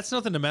 Yeah, and that's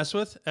nothing to mess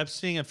with.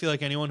 Epstein, I feel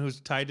like anyone who's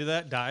tied to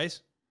that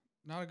dies.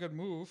 Not a good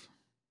move.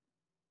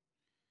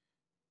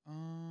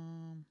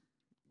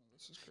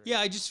 This is crazy. Yeah,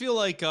 I just feel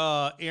like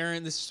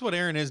Aaron. This is what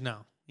Aaron is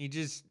now.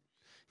 He's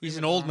He's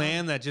an old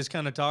man that just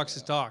kind of talks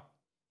his talk.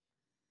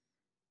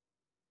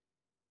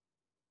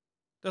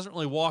 Doesn't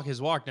really walk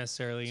his walk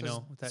necessarily, you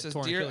know. With that says,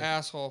 torn dear Achilles.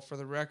 asshole, for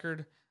the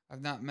record,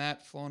 I've not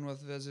met, flown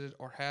with, visited,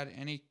 or had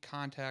any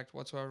contact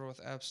whatsoever with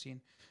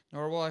Epstein,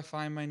 nor will I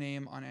find my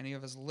name on any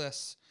of his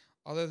lists,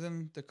 other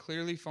than the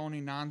clearly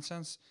phony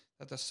nonsense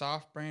that the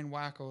soft-brained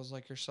wackos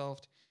like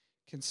yourself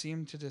can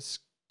seem to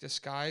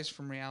disguise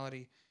from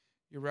reality.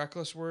 Your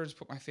reckless words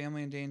put my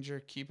family in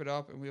danger. Keep it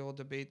up, and we will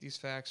debate these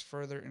facts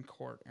further in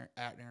court.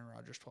 At Aaron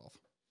Rodgers 12.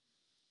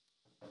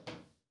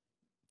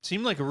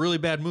 Seemed like a really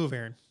bad move,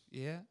 Aaron.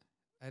 Yeah.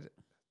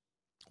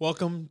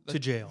 Welcome to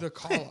jail. The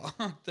call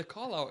out, the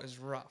call out is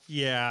rough.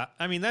 Yeah,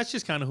 I mean that's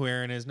just kind of who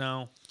Aaron is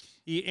now.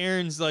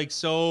 Aaron's like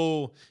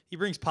he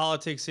brings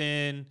politics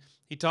in.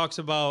 He talks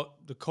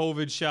about the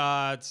COVID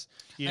shots,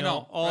 you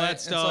know, all that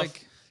stuff.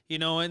 Like, you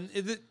know, and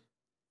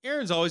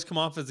Aaron's always come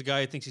off as the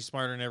guy who thinks he's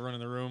smarter than everyone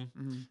in the room.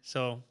 Mm-hmm.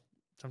 So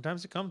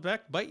sometimes it comes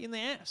back bite you in the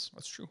ass.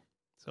 That's true.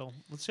 So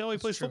let's see how he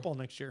plays football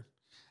next year.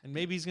 And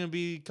maybe he's going to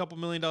be a couple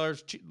 $1 million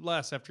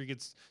less after he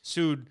gets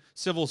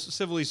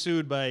civilly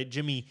sued by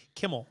Jimmy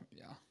Kimmel.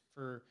 Yeah.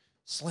 For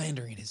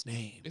slandering his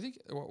name. Do you think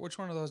which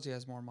one of those do you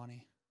has more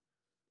money?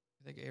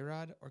 You think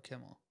A-Rod or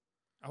Kimmel?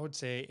 I would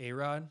say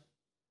A-Rod.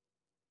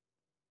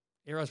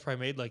 A-Rod's probably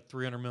made like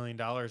 $300 million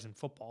in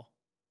football.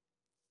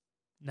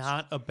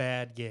 Not a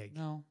bad gig.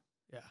 No.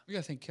 Yeah. You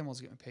gotta think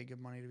Kimmel's getting paid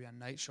good money to be on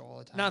Night Show all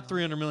the time. Not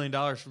 $300 million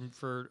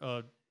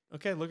for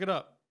okay, look it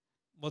up.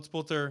 What's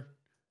both their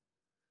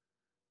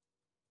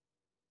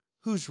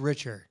who's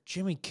richer,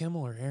 Jimmy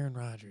Kimmel or Aaron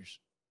Rodgers?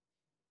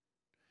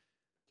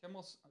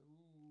 Kimmel's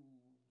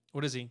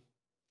what is he?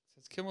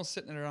 Says Kimmel's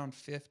sitting at around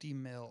 50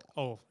 mil.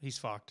 Oh, he's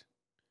fucked.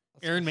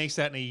 Aaron makes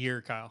that in a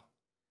year, Kyle.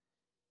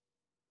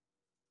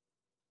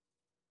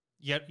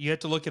 Yet you have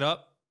to look it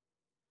up.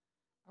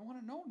 I want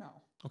to know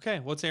now. Okay,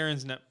 what's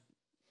Aaron's net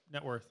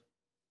worth?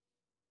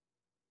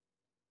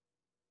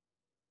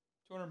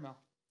 200 mil.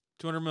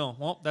 200 mil.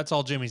 Well, that's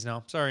all Jimmy's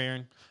now. Sorry,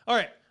 Aaron. All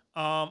right.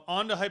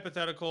 On to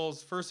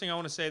hypotheticals. First thing I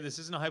want to say, this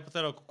isn't a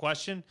hypothetical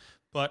question,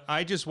 but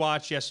I just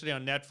watched yesterday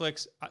on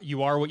Netflix,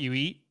 You Are What You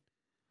Eat.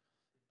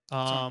 It's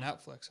on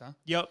Netflix, huh?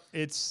 Yep.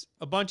 It's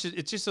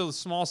just a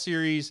small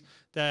series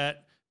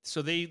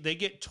so they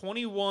get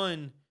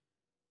 21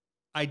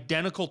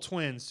 identical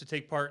twins to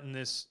take part in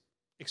this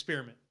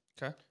experiment.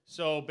 Okay.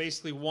 So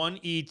basically one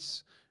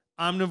eats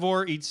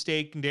omnivore, eats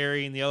steak and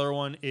dairy, and the other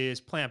one is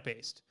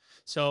plant-based.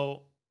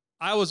 So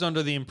I was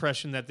under the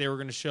impression that they were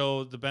going to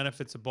show the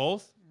benefits of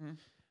both.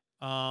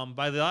 Mm-hmm.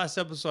 By the last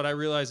episode, I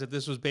realized that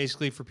this was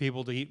basically for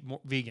people to eat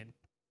more vegan.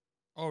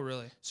 Oh,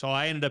 really? So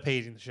I ended up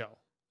hating the show.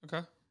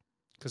 Okay.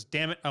 Because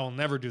damn it, I will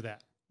never do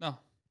that. No.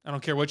 I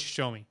don't care what you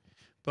show me.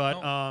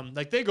 But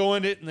like they go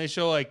into it and they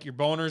show like your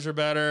boners are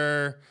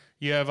better.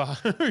 You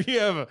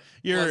have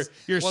your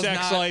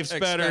sex life's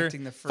better.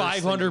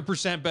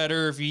 500%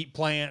 better if you eat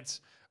plants.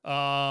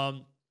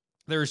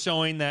 They're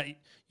showing that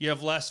you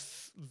have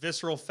less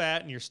visceral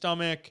fat in your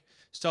stomach,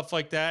 stuff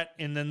like that.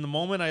 And then the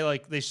moment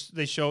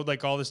they showed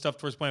like all this stuff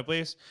towards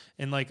plant-based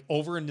and like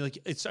over and like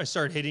it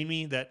started hitting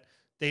me that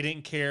they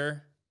didn't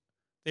care.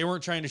 They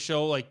weren't trying to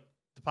show like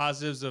the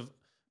positives of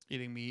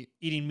eating meat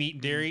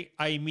and dairy.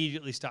 Mm-hmm. I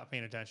immediately stopped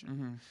paying attention.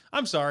 Mm-hmm.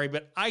 I'm sorry,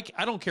 but I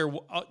don't care.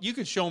 You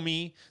could show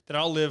me that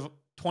I'll live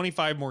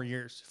 25 more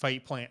years if I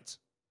eat plants.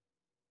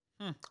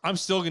 I'm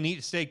still going to eat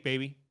a steak,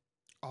 baby.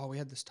 Oh, we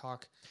had this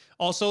talk.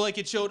 Also, like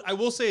I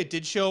will say it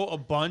did show a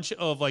bunch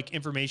of like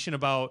information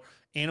about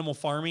animal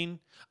farming.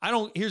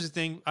 Here's the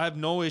thing. I have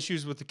no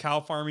issues with the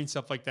cow farming,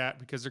 stuff like that,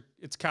 because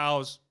it's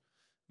cows.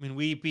 I mean,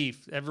 we eat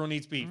beef. Everyone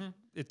eats beef.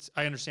 Mm-hmm.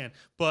 I understand.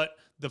 But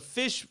the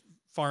fish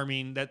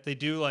farming that they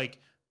do like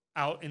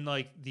out in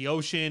like the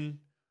ocean,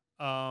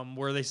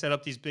 where they set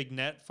up these big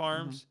net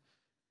farms.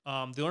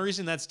 Mm-hmm. The only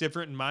reason that's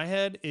different in my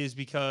head is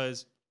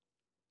because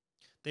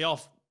they all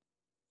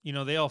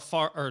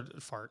fart.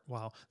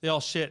 Wow. They all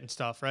shit and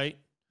stuff, right?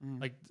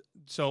 Mm. Like,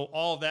 so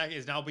all of that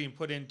is now being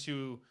put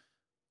into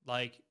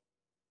like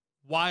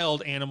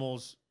wild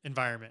animals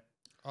environment.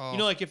 Oh. You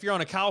know, like if you're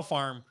on a cow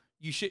farm,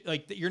 you should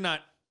like, you're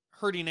not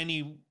hurting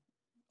any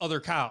other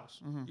cows.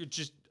 Mm-hmm. You're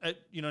just,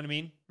 you know what I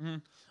mean? Mm-hmm.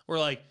 Or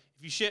like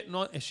if you shit in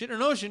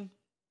an ocean,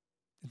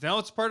 now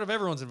it's part of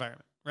everyone's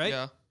environment, right?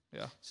 Yeah.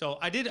 Yeah. So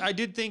I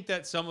did think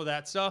that some of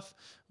that stuff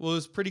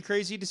was pretty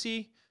crazy to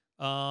see.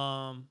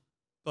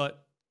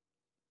 But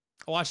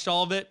I watched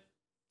all of it.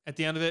 At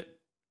the end of it,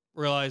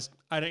 realized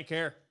I didn't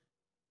care.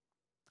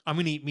 I'm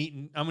going to eat meat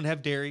and I'm going to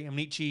have dairy. I'm going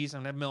to eat cheese. I'm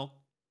going to have milk.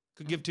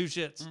 Could give two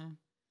shits.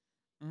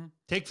 Mm-hmm.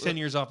 Take 10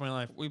 years off my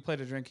life. We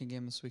played a drinking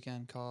game this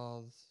weekend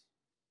called,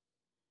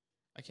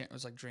 it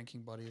was like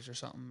Drinking Buddies or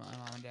something, my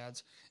mom and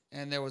dad's.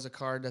 And there was a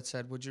card that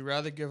said, would you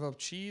rather give up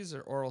cheese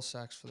or oral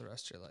sex for the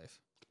rest of your life?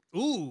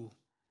 Ooh.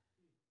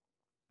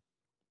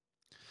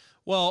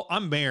 Well,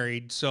 I'm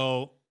married,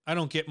 so I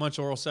don't get much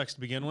oral sex to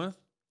begin with.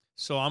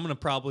 So I'm going to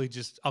probably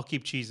I'll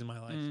keep cheese in my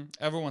life.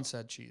 Everyone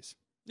said cheese.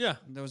 Yeah.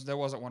 There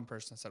wasn't one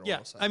person that said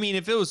oral sex. I mean,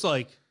 if it was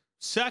like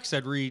sex,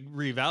 I'd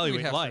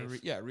reevaluate life.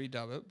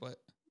 Redub it, but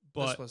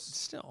this was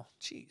still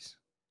cheese.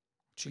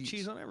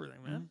 Cheese on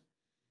everything, man.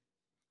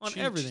 on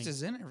everything. Cheese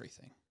is in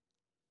everything.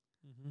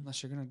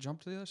 Unless you're going to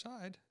jump to the other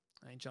side.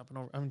 I ain't jumping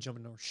over. I'm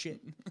jumping over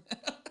shit.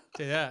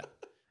 Say that.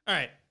 All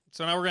right.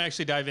 So now we're going to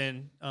actually dive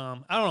in. I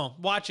don't know.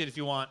 Watch it if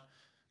you want.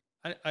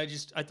 I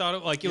thought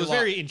it was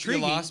very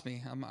intriguing. You lost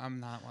me. I'm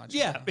not watching.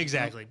 Yeah,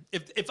 exactly.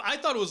 If I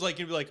thought it was like,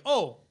 it'd be like,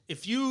 oh,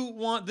 if you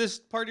want this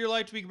part of your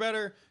life to be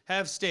better,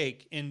 have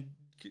steak and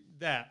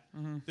that.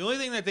 The only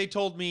thing that they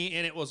told me,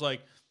 and it was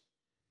like,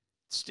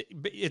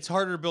 it's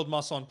harder to build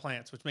muscle on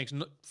plants, which makes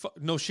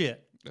no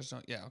shit. There's no,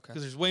 okay.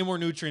 Because there's way more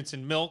nutrients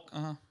in milk,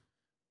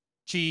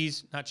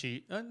 cheese, not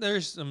cheese.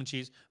 There's some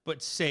cheese,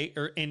 but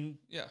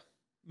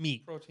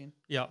meat, protein.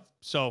 Yeah.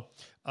 So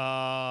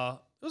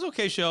it was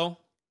okay show.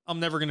 I'm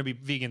never gonna be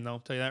vegan though. I'll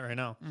tell you that right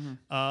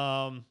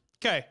now.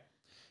 Okay.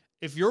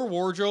 If your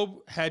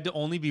wardrobe had to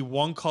only be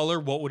one color,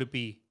 what would it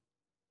be?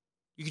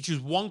 You could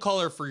choose one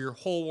color for your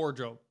whole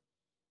wardrobe.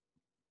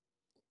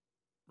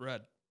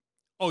 Red.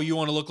 Oh, you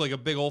want to look like a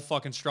big old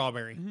fucking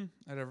strawberry.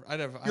 I'd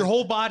have your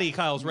whole body,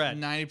 Kyle's red.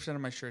 90%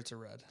 of my shirts are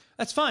red.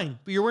 That's fine,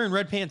 but you're wearing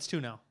red pants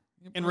too now.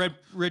 And red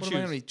shoes. Am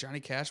I gonna be Johnny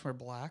Cash wear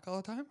black all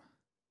the time?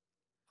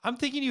 I'm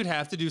thinking you'd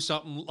have to do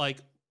something like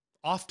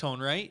off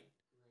tone, right?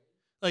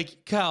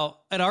 Like,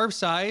 Kyle, at our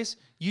size,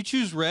 you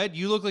choose red,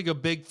 you look like a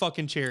big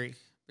fucking cherry.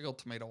 Big old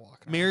tomato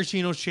walking around.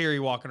 Maraschino cherry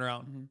walking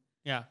around.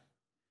 Yeah.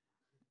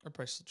 I'd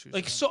probably still choose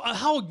like, red. so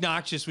how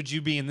obnoxious would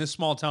you be in this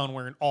small town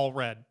wearing all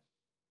red?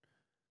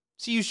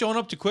 See you showing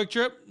up to Quick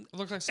Trip, it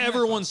looks like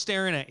everyone's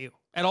staring at you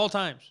at all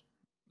times.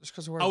 Just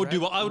because I would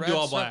do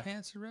all black.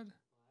 Pants are red?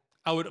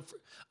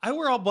 I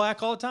wear all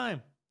black all the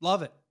time.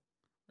 Love it.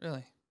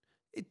 Really?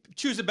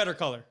 Choose a better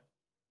color.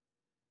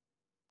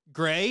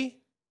 Gray?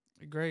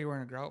 Gray, you're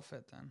wearing a grout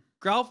fit then.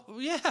 Grout?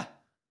 Yeah.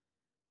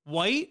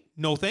 White?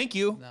 No, thank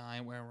you. No, I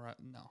ain't wearing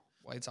no.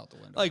 White's out the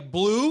window. Like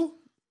blue?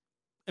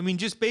 I mean,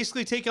 just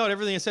basically take out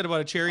everything I said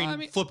about a cherry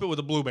and flip it with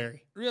a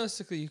blueberry.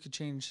 Realistically, you could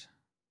change.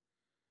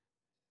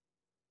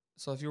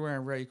 So if you're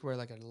wearing red, you could wear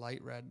like a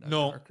light red.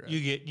 No, dark red.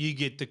 you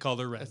get the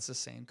color red. It's the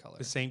same color.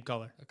 The same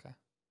color. Okay.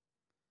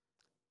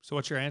 So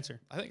what's your answer?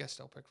 I think I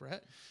still pick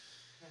red.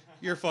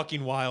 You're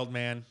fucking wild,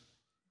 man.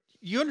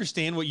 You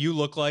understand what you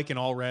look like in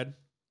all red?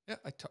 Yeah,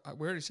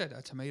 we already said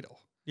a tomato.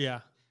 Yeah.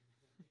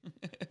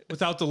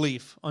 Without the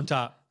leaf on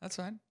top. That's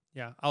fine.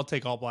 Yeah, I'll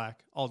take all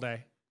black all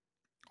day.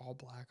 All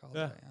black all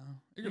day. Yeah.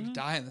 You're gonna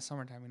die in the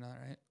summertime, you know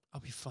that, right?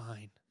 I'll be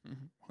fine.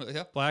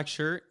 Yeah. Black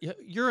shirt. Yeah,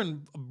 you're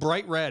in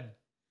bright red.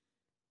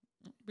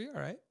 Be all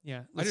right.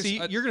 Yeah.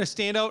 You're gonna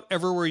stand out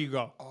everywhere you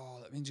go. Oh,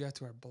 that means you have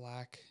to wear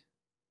black.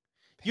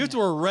 You have to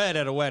wear red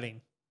at a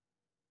wedding.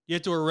 You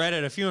have to wear red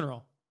at a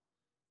funeral.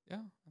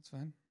 Yeah, that's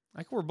fine.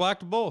 I can wear black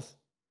to both.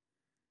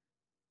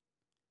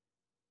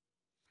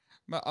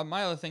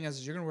 My other thing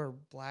is you're going to wear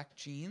black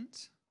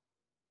jeans.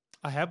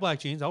 I have black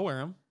jeans. I'll wear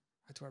them.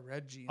 I have to wear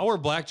red jeans. I'll wear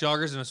black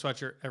joggers and a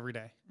sweatshirt every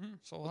day.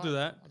 So I'll do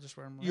that. I'll just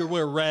wear them red. You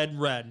wear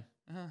red.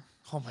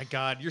 Oh my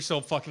God, you're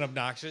so fucking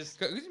obnoxious.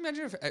 Could you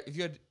imagine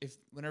if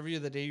whenever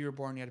the day you were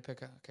born, you had to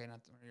pick not when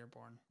you were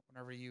born,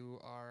 whenever you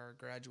are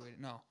graduated.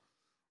 No.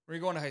 When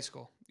you're going to high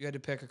school, you had to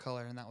pick a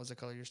color, and that was the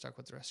color you're stuck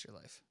with the rest of your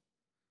life.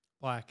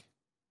 Black.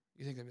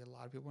 You think there'd be a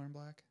lot of people wearing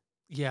black?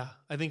 Yeah,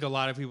 I think a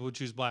lot of people would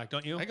choose black,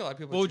 don't you? I think a lot of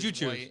people What would you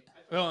choose choose?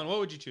 Ellen, what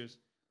would you choose?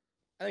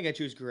 I think I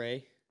choose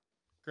gray.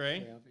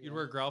 Gray? You'd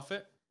wear a grout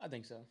fit? I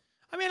think so.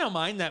 I mean, I don't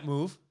mind that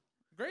move.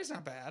 Gray's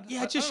not bad.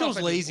 Yeah, it just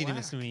shows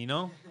laziness to me, you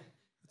know?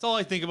 That's all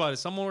I think about is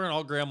someone wearing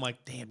all gray. I'm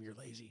like, damn, you're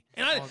lazy.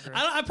 And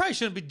I probably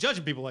shouldn't be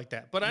judging people like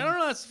that, but I don't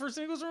know. That's the first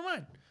thing that goes through my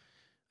mind.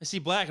 I see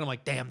black and I'm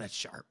like, damn, that's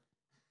sharp.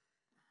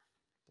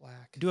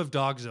 Black. I do have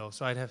dogs though,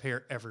 so I'd have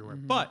hair everywhere.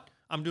 But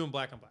I'm doing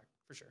black on black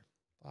for sure.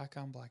 Black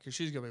on black. Your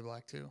shoes gonna be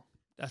black too.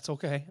 That's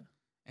okay.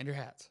 And your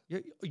hats.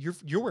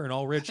 You're wearing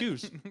all red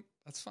shoes.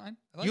 That's fine.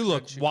 I like you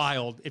look shoes.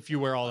 wild if you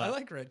wear all that. I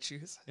like red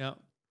shoes. Yeah.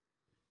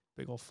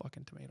 Big old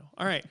fucking tomato.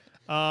 All right.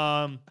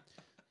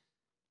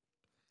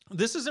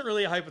 This isn't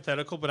really a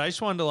hypothetical, but I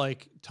just wanted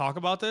to talk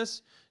about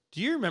this.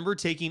 Do you remember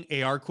taking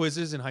AR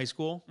quizzes in high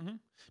school?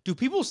 Do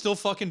people still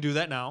fucking do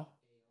that now?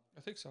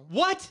 I think so.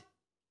 What?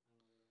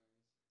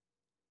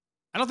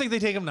 I don't think they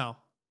take them now.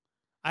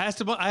 I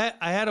asked about.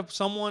 I had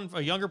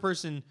a younger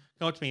person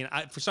come up to me,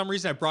 and for some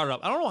reason I brought it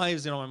up. I don't know why it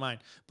was in on my mind,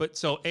 but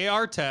so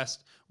AR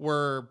tests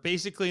were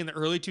basically in the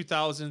early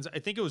 2000s. I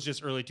think it was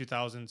just early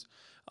 2000s,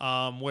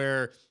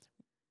 where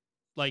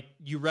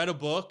you read a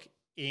book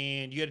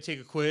and you had to take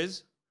a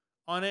quiz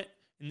on it,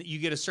 and you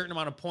get a certain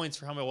amount of points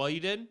for how well you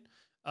did,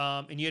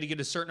 and you had to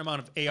get a certain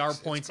amount of AR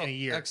points in a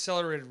year.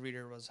 Accelerated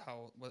reader was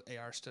what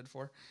AR stood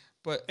for,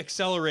 but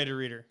accelerated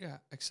reader. Yeah,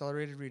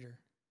 accelerated reader.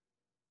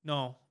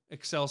 No,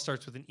 Excel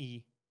starts with an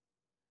E.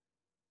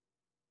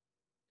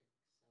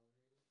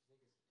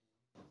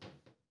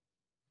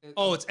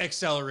 Oh, it's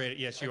accelerated.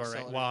 Yes, you are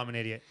right. Wow, I'm an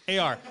idiot.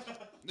 AR.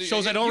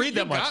 Shows I don't read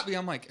that much. Got me.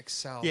 I'm like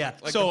Excel. Yeah.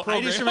 So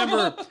I just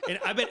remember, and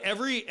I bet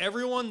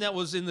everyone that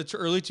was in the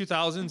early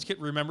 2000s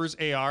remembers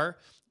AR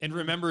and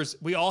remembers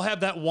we all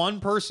have that one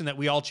person that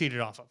we all cheated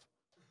off of.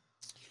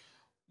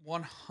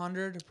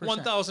 100%.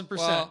 1000%.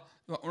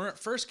 Well, When it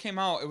first came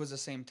out, it was the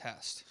same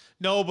test.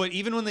 No, but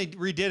even when they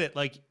redid it,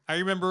 like I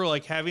remember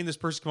like having this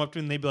person come up to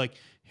me and they'd be like,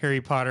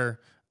 Harry Potter,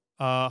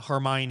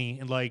 Hermione,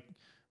 and like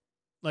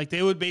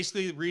they would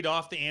basically read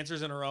off the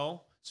answers in a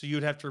row, so you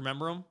would have to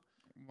remember them.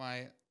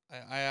 I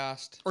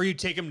asked, or you'd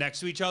take them next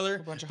to each other,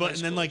 bunch of but high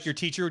and then like schoolers. your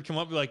teacher would come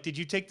up and be like, did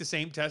you take the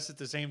same test at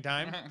the same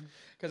time?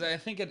 because I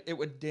think it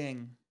would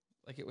ding,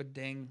 like it would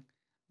ding.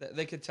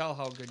 They could tell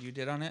how good you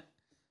did on it,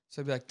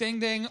 so it'd be like, ding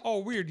ding. Oh,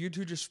 weird, you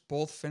two just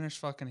both finished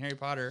fucking Harry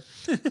Potter.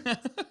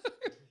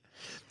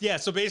 Yeah,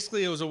 so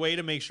basically it was a way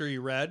to make sure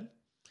you read.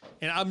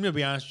 And I'm gonna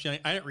be honest with you,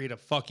 I didn't read a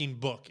fucking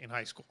book in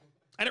high school.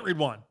 I didn't read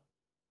one.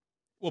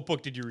 What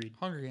book did you read?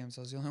 Hunger Games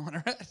was the only one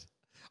I read,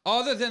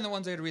 other than the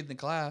ones I had to read in the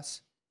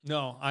class.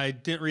 No, I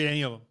didn't read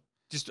any of them.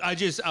 I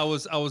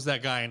was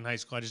that guy in high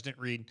school. I just didn't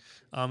read,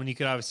 and you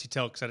could obviously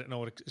tell because I didn't know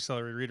what an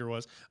accelerated reader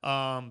was.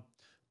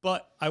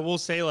 But I will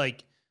say,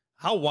 like,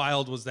 how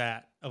wild was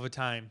that of a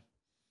time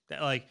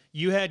that like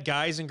you had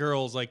guys and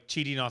girls like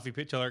cheating off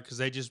each other because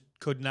they just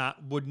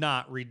would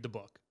not read the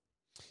book.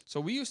 So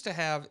we used to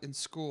have in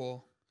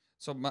school.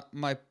 So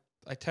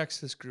I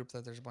text this group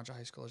that there's a bunch of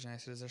high schoolers, and I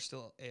said, "Is there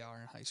still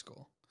AR in high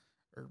school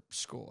or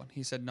school?" And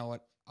he said, "No."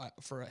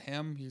 For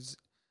him, he's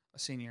a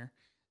senior.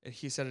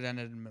 He said it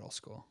ended in middle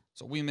school.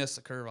 So we missed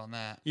the curve on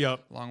that.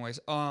 Yep. Long ways.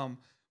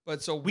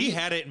 But so we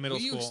had it in middle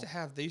school.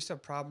 They used to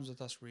have problems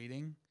with us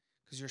reading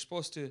because you're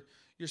supposed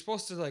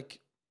to like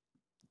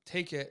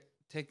take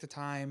the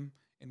time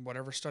in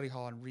whatever study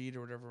hall and read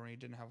or whatever when you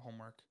didn't have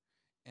homework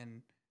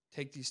and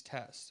take these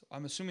tests.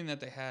 I'm assuming that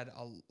they had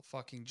a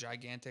fucking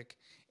gigantic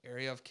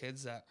area of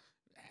kids that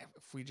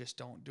if we just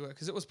don't do it,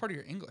 because it was part of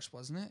your English,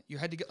 wasn't it? You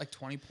had to get like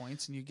 20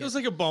 points and you get... It was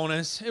like a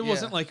bonus. It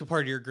wasn't like a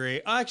part of your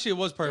grade. Actually, it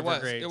was part of our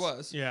grades. It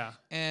was. Yeah.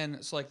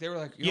 And so like they were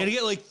like... You had to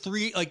get like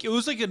 3, like it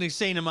was like an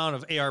insane amount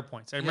of AR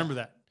points. I remember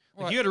that.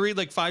 Like you had to read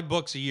like 5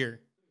 books a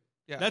year.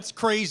 Yeah. That's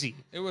crazy.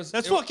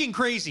 That's fucking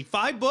crazy.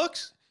 5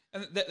 books?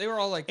 And they were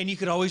all like... And you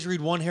could always read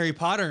one Harry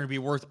Potter and it'd be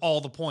worth all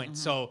the points.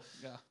 So...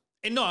 Yeah.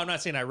 And no, I'm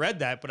not saying I read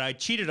that, but I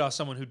cheated off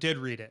someone who did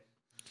read it.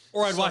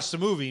 Or I'd watch the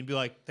movie and be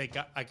like,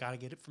 I gotta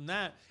get it from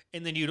that.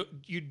 And then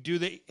you'd do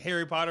the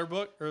Harry Potter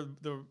book or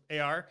the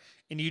AR,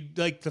 and you'd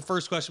like the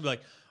first question would be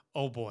like,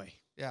 oh boy.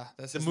 Yeah,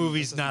 the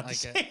movie's not the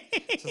same.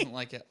 It doesn't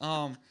like it.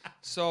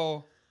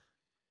 So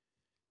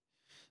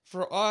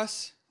for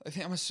us,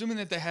 I'm assuming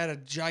that they had a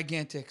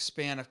gigantic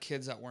span of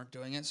kids that weren't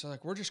doing it. So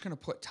like we're just gonna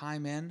put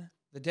time in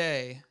the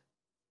day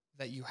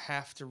that you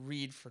have to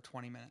read for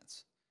 20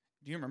 minutes.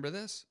 Do you remember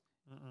this?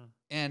 Mm-mm.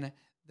 And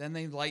then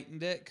they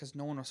lightened it because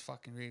no one was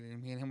fucking reading.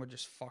 Me and him would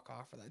just fuck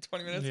off for that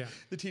 20 minutes. Yeah.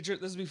 The teacher,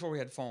 this is before we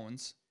had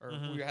phones or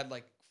we had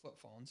like flip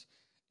phones,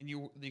 and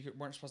you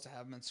weren't supposed to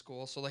have them in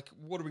school. So like,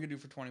 what are we gonna do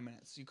for 20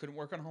 minutes? You couldn't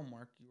work on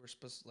homework. You were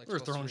supposed to like. We were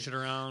throwing shit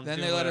around. Then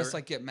they let us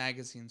like get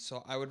magazines.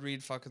 So I would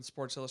read fucking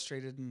Sports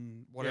Illustrated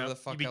and whatever the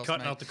fuck. You'd be else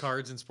cutting out the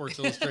cards in Sports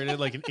Illustrated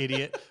like an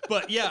idiot.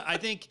 But yeah, I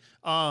think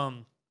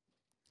the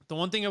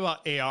one thing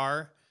about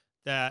AR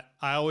that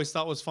I always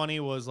thought was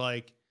funny was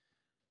like,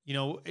 you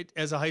know,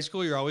 as a high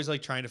school, you're always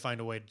like trying to find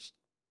a way to just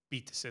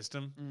beat the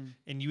system.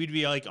 And you would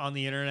be like on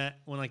the internet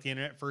when like the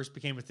internet first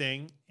became a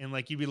thing. And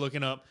like you'd be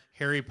looking up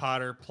Harry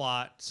Potter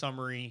plot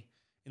summary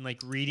and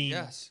like reading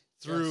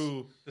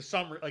through the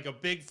summary, like a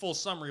big full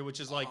summary,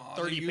 which is like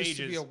 30 pages. There used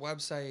to be a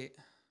website.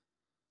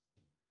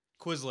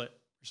 Quizlet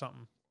or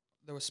something.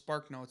 There was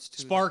Spark Notes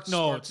too. Spark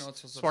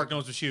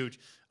Notes was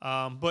huge.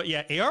 But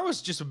yeah, AR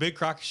was just a big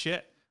crock of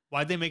shit.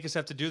 Why'd they make us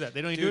have to do that?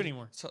 They don't even do it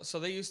anymore. So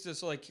they used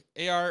to, like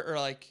AR or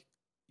like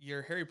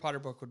your Harry Potter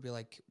book would be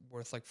like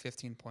worth like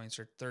 15 points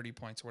or 30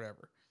 points or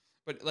whatever.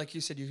 But like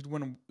you said, you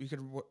could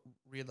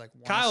read like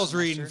one Kyle's semester.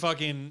 reading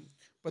fucking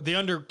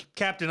the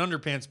Captain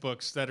Underpants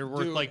books that are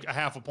worth like a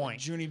half a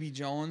point. Junie B.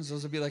 Jones,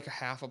 those would be like a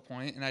half a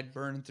point, and I'd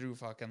burn through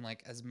fucking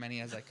like as many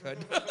as I could.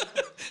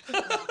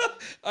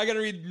 I got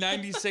to read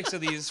 96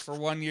 of these for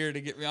 1 year to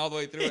get me all the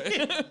way through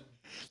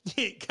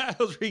it.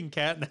 Kyle's reading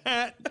Cat in the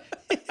Hat.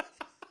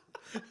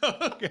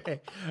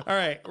 Okay. All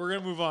right. We're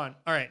going to move on.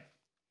 All right.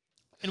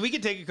 And we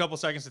can take a couple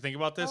seconds to think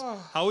about this.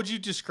 How would you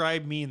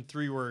describe me in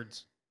 3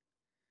 words?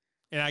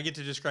 And I get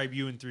to describe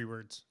you in 3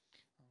 words.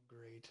 Oh,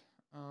 great.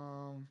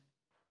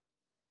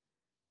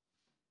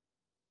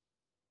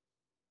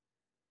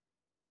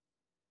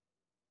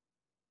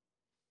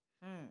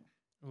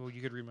 Oh,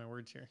 you could read my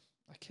words here.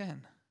 I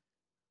can.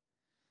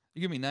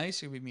 You can be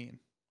nice, you can be mean.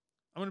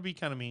 I'm going to be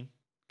kind of mean.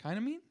 Kind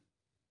of mean?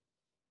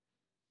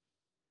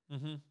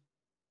 Mm-hmm.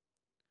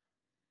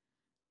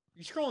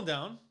 You scrolling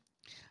down?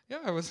 Yeah,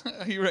 I was.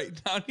 Are you right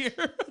down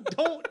here?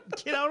 Don't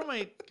get out of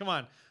my... Come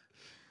on.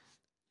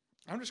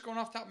 I'm just going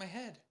off the top of my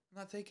head. I'm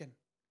not thinking.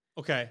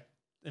 Okay.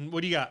 And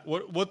what do you got?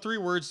 What 3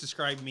 words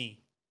describe me?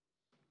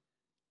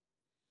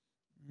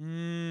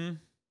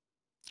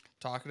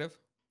 Talkative.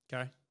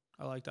 Okay.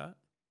 I like that.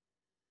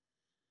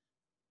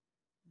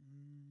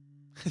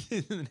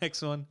 The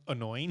next one,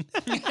 annoying.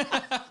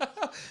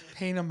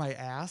 Pain in my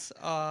ass.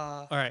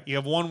 All right. You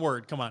have 1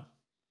 word. Come on.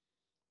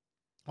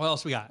 What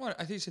else we got? What? I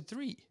think you said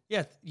 3.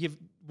 Yeah. You have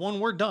 1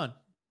 word done.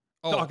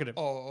 Talkative.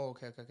 Oh,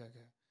 okay.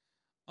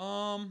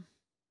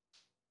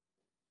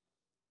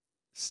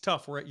 It's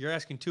tough. You're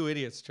asking two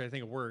idiots to try to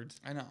think of words.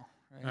 I know.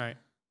 Right? All right.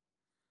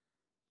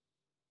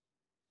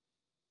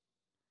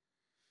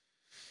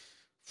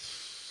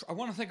 I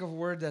want to think of a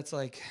word that's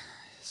like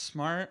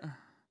smart,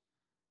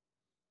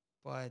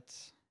 but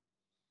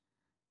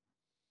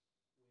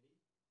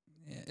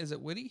yeah, is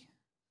it witty?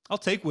 I'll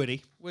take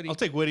witty. Witty. I'll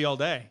take witty all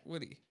day.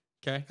 Witty.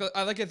 Okay.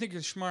 I think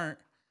you're smart,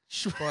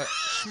 but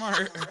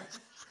smart.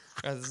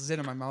 Got a zit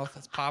in my mouth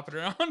that's popping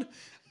around. I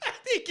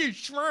think you're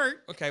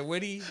smart. Okay,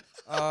 witty.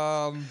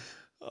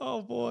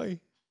 Oh boy.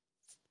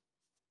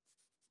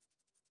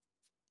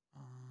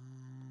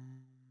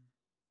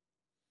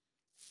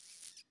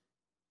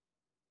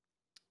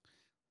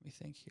 Let me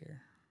think here.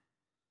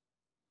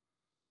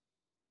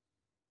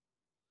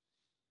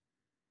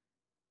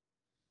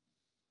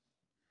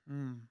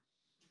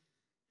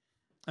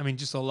 I mean,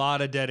 just a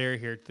lot of dead air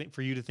here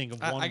for you to think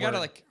of one word. I gotta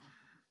like.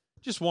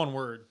 Just one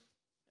word.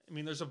 I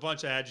mean, there's a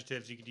bunch of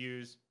adjectives you could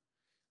use.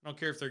 I don't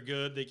care if they're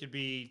good. They could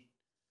be,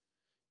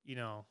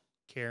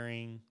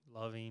 caring,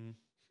 loving,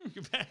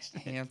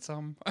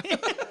 handsome.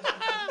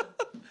 I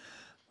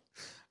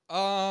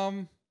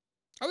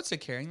would say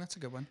caring. That's a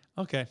good one.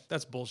 Okay,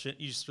 that's bullshit.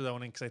 You just threw that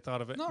one in because I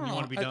thought of it. No, you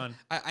want to be done.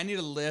 I need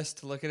a list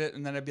to look at it,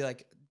 and then I'd be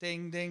like,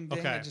 ding, ding, ding.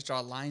 Okay. I just draw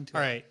a line to it.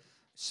 All right.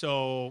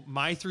 So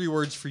my 3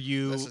 words for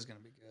you. This is gonna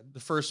be good. The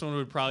first one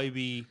would probably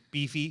be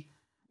beefy.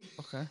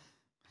 Okay.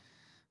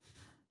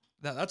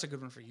 That's a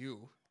good one for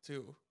you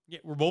too. Yeah,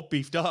 we're both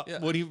beefed up. Yeah.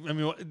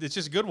 It's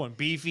just a good one.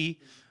 Beefy.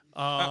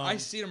 I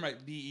see them right.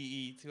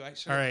 BEE too. I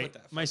should all have right. put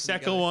that. My fucking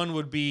second together. one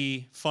would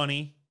be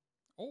funny.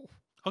 Oh.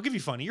 I'll give you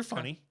funny. You're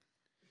funny.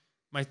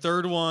 My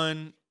third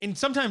one, and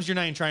sometimes you're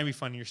not even trying to be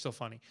funny. You're still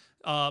funny.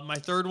 My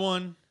third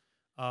one,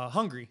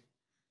 hungry.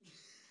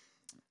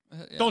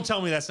 Yeah. Don't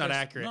tell me that's not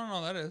accurate.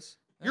 No, that is.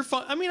 You're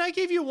fun. I mean, I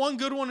gave you 1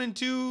 good one and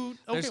 2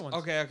 okay ones.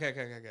 Okay.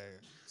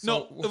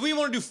 So, No, if we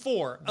want to do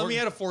 4, let me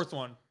add a fourth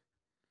one.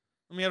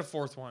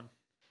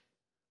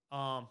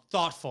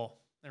 Thoughtful.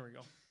 There we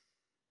go.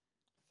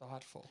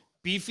 Thoughtful.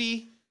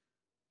 Beefy.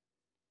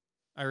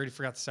 I already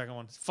forgot the second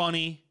one.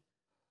 Funny.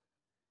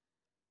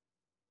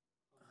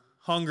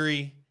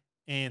 Hungry.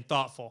 And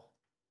thoughtful.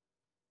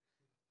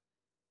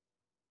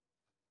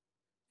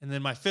 And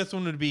then my 5th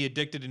one would be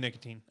addicted to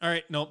nicotine. All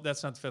right. Nope,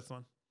 that's not the 5th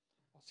one.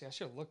 See, I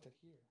should have looked at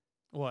here.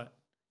 What?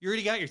 You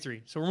already got your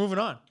 3, so we're moving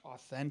on.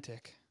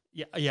 Authentic.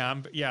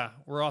 Yeah,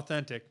 we're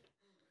authentic.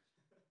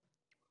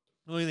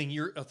 The only thing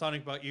you're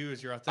authentic about you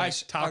is your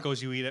authentic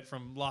tacos you eat it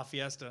from La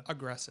Fiesta.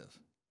 Aggressive.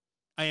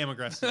 I am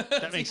aggressive.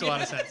 That makes a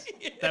lot of sense.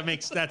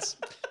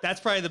 That's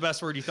probably the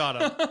best word you thought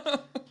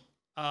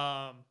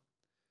of.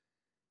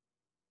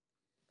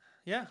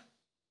 Yeah.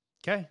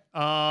 Okay.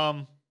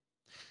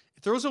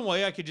 If there was a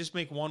way I could just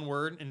make one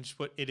word and just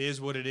put "it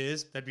is what it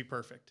is," that'd be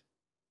perfect.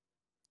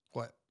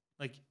 What?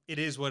 Like it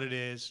is what it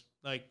is.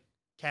 Like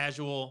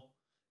casual.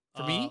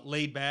 For me?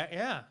 Laid back.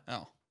 Yeah.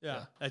 Oh.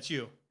 Yeah. That's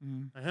you.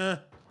 Mm-hmm. Uh-huh.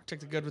 Take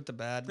the good with the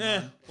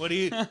bad. What do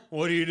you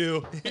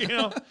do?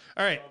 All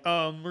right.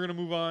 We're gonna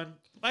move on.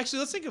 Actually,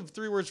 let's think of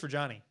 3 words for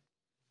Johnny.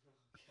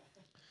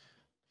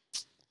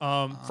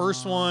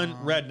 First one,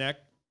 redneck.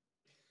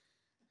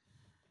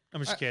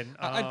 I'm just kidding.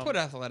 I'd put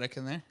athletic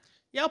in there.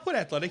 Yeah, I'll put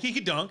athletic. He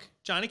could dunk.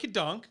 Johnny could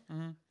dunk.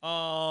 Mm-hmm.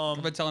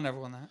 I've been telling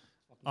everyone that.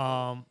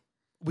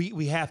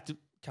 We have to.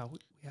 Cal, we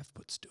have to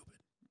put stupid.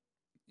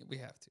 We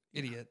have to.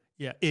 Idiot.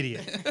 Yeah,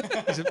 idiot.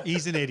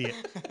 He's an idiot.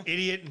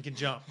 Idiot and can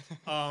jump.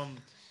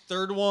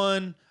 Third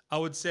one, I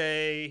would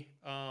say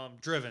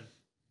driven.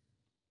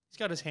 He's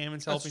got his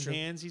Hammond's helping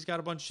hands. He's got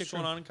a bunch of shit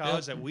going on in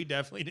college that we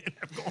definitely didn't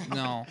have going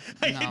on.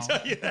 I can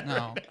tell you that.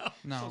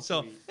 No.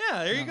 So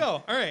yeah, there you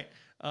go. All right.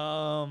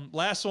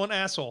 Last one,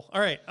 asshole. All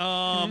right.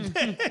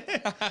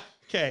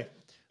 Okay.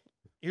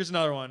 Here's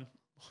another one.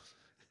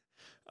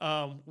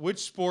 Which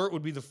sport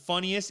would be the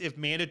funniest if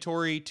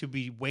mandatory to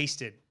be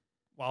wasted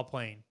while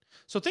playing?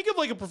 So think of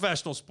like a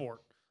professional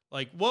sport.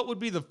 Like what would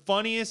be the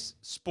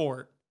funniest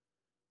sport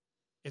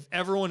if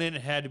everyone in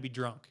it had to be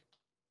drunk?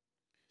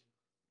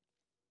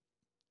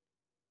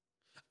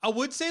 I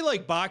would say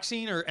like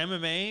boxing or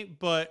MMA,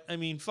 but I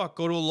mean, fuck,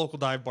 go to a local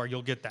dive bar.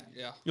 You'll get that.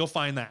 Yeah. You'll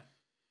find that.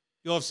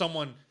 You'll have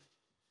someone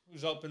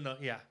who's up in the,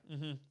 yeah.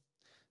 Mm-hmm.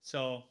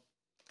 So.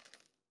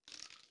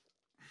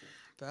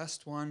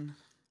 Best one.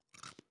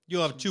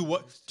 You'll have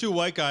two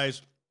white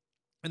guys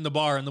in the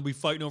bar and they'll be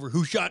fighting over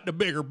who shot the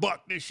bigger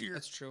buck this year.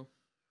 That's true.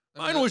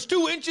 Mine was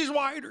 2 inches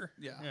wider.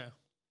 Yeah. Yeah.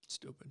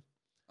 Stupid.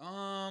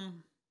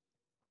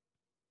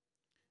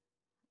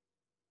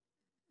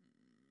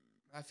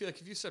 I feel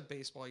like if you said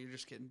baseball, you're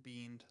just getting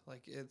beamed.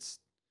 Like it's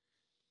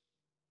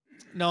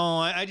No,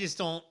 I just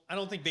don't. I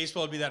don't think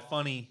baseball would be that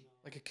funny.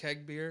 like a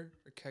keg beer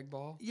or keg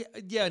ball.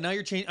 Yeah. Now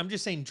you're changing. I'm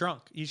just saying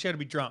drunk. You just got to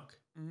be drunk.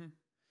 Mm-hmm.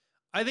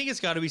 I think it's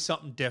got to be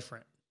something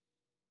different.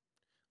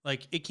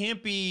 Like it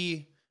can't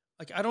be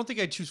like I don't think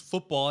I'd choose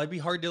football. It'd be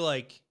hard to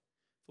like.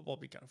 Football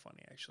would be kind of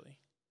funny actually.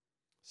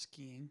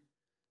 Skiing.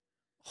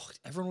 Oh,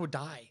 everyone would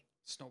die.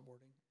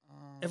 Snowboarding.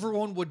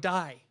 Everyone would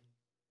die.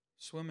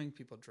 Swimming,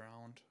 people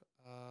drowned.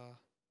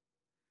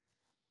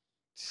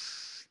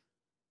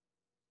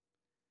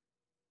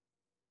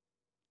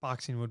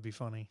 Boxing would be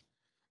funny.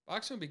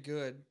 Boxing would be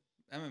good.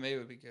 MMA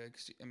would be good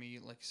because I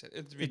mean, like you said,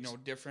 it'd be no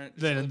different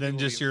than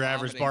just your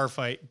average bar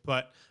fight.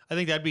 But I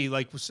think that'd be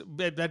like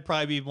that'd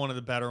probably be one of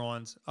the better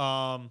ones.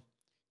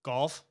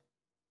 Golf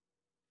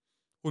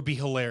would be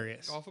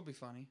hilarious. Golf would be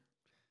funny.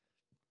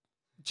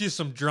 Just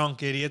some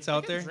drunk idiots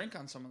out there. Drink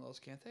on some of those,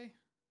 can't they?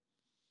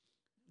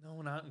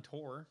 No, not in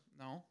tour.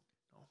 No.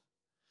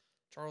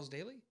 Charles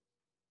Daly?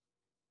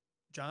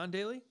 John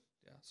Daly?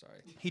 Yeah,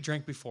 sorry. He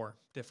drank before.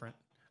 Different.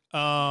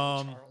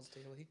 Charles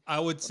Daly. I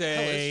would What the hell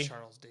say is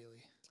Charles Daly?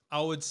 I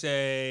would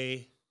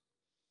say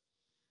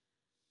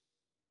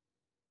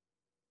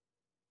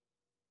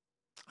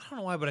I don't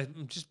know why, but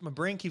my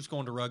brain keeps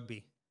going to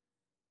rugby.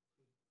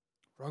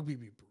 Rugby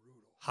would be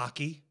brutal.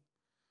 Hockey.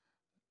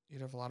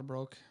 You'd have a lot of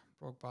broke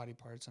body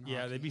parts in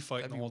Yeah, hockey. they'd be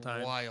fighting That'd the whole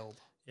time. Wild.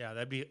 Yeah,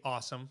 that'd be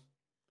awesome.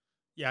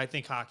 Yeah, I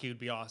think hockey would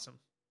be awesome.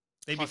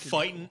 They'd Hockey be would be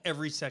fighting cool.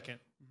 every second.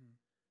 Mhm.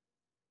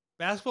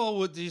 Basketball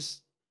would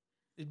just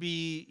it'd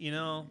be, I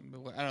don't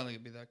think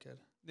it'd be that good.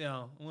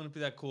 it wouldn't be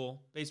that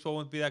cool. Baseball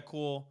wouldn't be that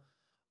cool.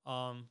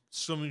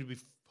 Swimming would be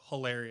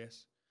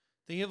hilarious.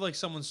 Think of like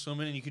someone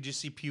swimming and you could just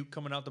see puke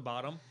coming out the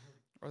bottom.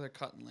 Or they're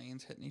cutting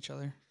lanes, hitting each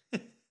other.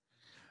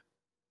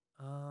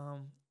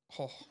 I'm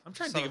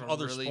trying to think of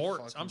other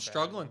sports. I'm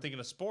struggling thinking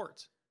of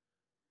sports.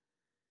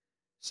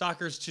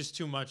 Soccer's just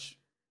too much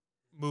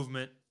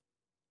movement,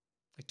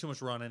 like too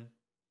much running.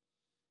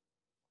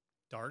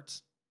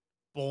 Darts,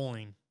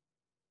 bowling,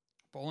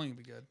 Bowling would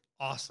be good.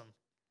 awesome.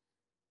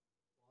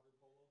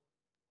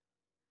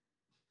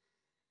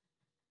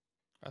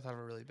 I thought of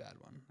a really bad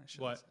one. I should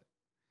What? say.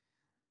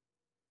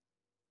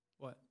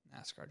 What?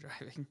 NASCAR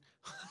driving.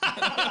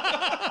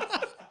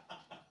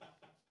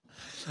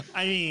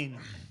 I mean,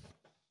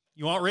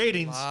 you want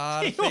ratings?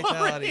 Lot of You want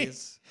fatalities.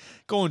 ratings.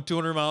 Going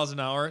 200 miles an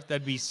hour,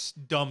 that'd be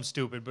dumb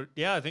stupid. But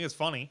yeah, I think it's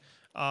funny.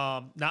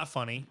 Not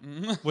funny.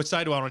 Which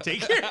side do I want to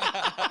take here?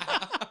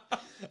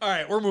 All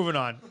right, we're moving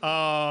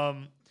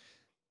on.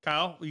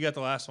 Kyle, you got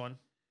the last one.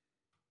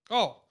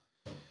 Oh,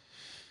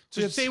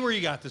 So say where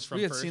you got this from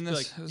we had first. seen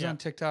this. It was on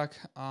TikTok.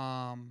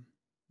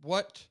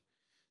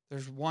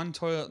 There's one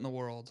toilet in the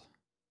world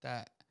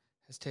that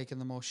has taken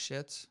the most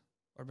shits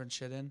or been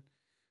shit in.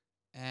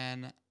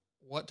 And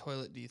what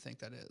toilet do you think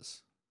that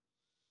is?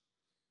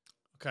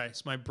 Okay,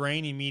 so my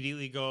brain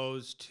immediately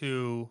goes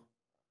to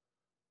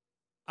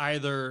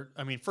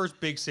first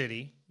big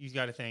city, you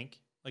got to think,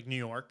 like New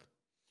York.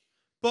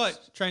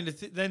 But trying to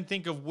then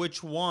think of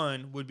which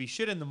one would be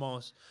shit in the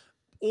most.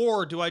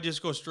 Or do I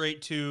just go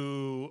straight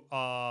to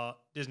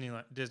Disney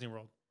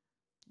World?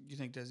 You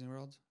think Disney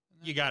World?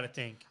 You got to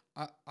think.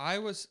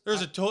 There's You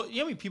know how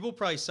many people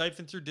probably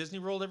siphon through Disney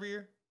World every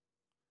year?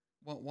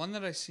 one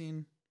that I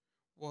seen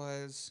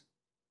was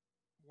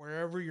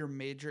wherever your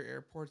major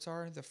airports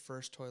are, the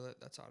first toilet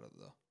that's out of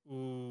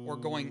or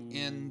going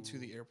into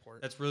the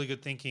airport. That's really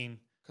good thinking.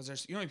 Because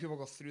there's how many people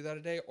go through that a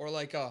day, or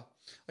like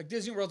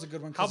Disney World's a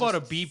good one. How about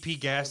a BP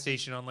gas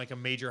station on like a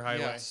major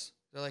highway? Yes,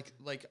 they're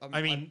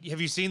have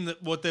you seen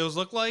what those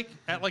look like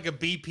at like a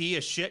BP,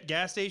 a shit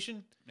gas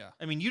station? Yeah.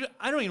 I mean,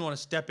 I don't even want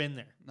to step in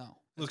there. No,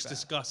 It looks bad.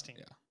 disgusting.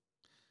 Yeah.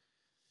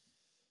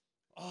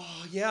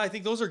 Oh yeah, I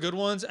think those are good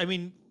ones. I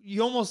mean,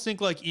 you almost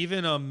think like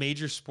even a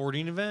major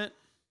sporting event,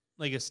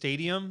 like a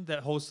stadium that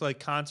hosts like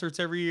concerts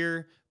every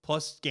year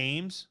plus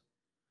games,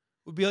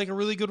 would be like a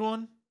really good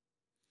one.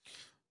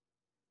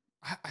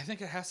 I think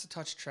it has to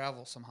touch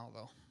travel somehow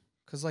though,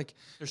 because like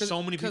There's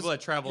so many people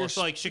that travel. It's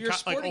like your Chicago,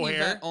 like sporting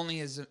O'Hare. event only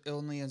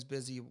is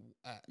busy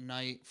at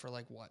night for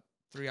like what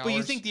 3 hours. But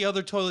you think the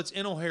other toilets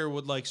in O'Hare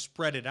would like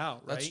spread it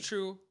out, right? that's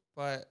true,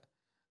 but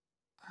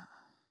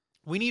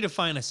We need to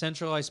find a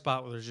centralized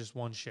spot where there's just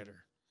one shitter.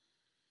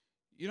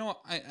 you know,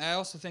 I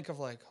also think of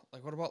like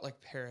what about like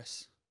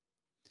Paris?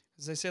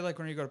 Because they say like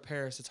when you go to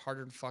Paris, it's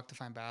harder than fuck to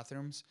find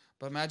bathrooms.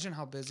 But imagine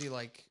how busy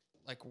like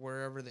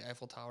wherever the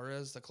Eiffel Tower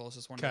is, the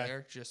closest one to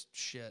there, just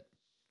shit.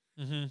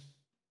 Mm-hmm.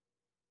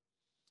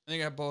 I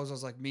think I have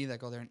bozos like me that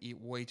go there and eat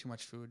way too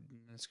much food, and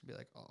it's gonna be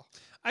like, oh,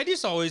 I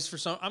just always for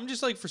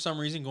some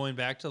reason going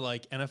back to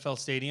like NFL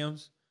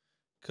stadiums,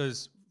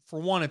 because for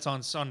one it's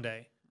on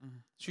Sunday,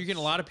 so you're getting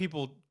a lot of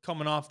people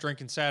coming off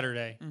drinking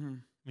Saturday. I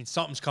mean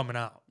something's coming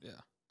out, yeah.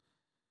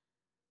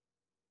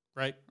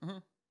 right?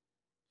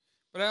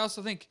 But I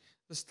also think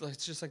it's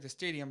just like the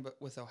stadium, but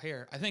with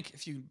O'Hare. I think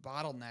if you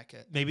bottleneck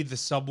it, Maybe the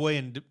subway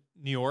in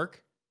New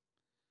York.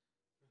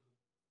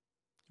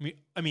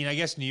 I mean, I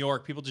guess New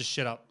York people just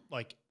shit out in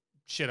like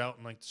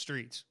the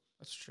streets.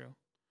 that's true.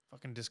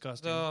 Fucking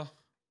disgusting. I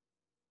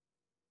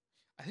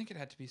think it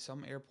had to be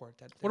some airport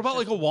that. What about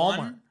like a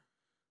Walmart?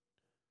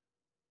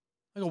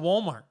 Like a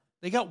Walmart.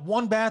 They got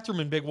one bathroom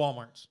in big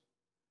Walmarts.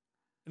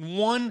 And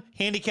one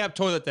handicapped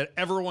toilet that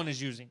everyone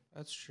is using.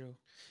 That's true.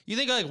 You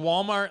think like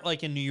Walmart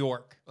like in New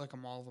York. Like a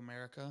Mall of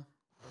America,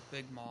 a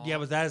big mall. Yeah,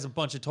 but that has a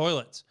bunch of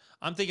toilets.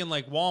 I'm thinking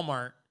like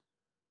Walmart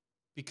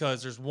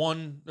because there's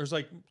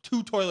like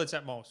 2 toilets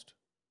at most.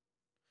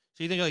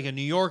 So you think like a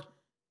New York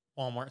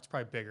Walmart, it's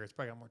probably bigger. It's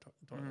probably got more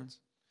toilets.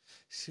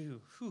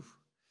 Phew.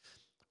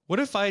 What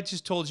if I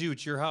just told you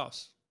it's your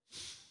house?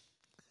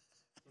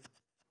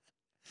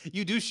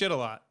 You do shit a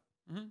lot.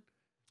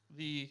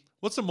 The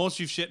What's the most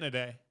you've shit in a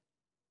day?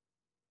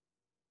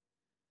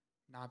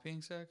 not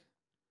being sick,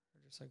 or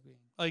just like being.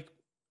 Like,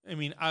 I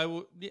mean,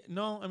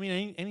 no, I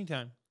mean,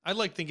 anytime. I'd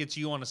like to think it's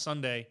you on a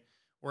Sunday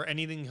where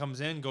anything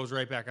comes in goes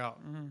right back out.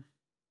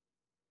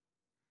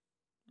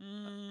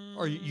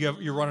 Or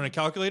you're running a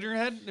calculator in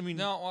your head? I mean,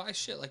 No, well, I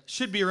shit like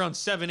should be around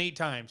 7-8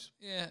 times.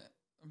 yeah,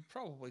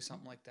 probably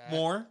something like that.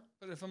 More?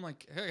 But if I'm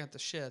like, hey, I got the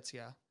shits,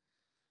 yeah.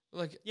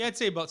 Like, Yeah, I'd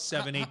say about 7-8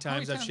 how many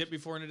times I've times- shit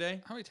before in a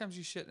day. how many times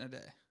you shit in a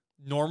day?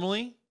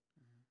 Normally,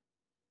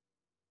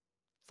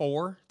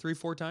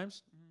 3-4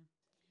 times.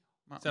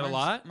 Is that a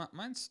lot?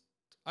 Mine's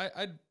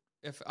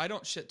if I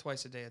don't shit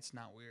twice a day, it's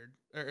not weird.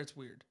 Or it's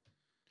weird.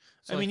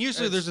 So I mean, like,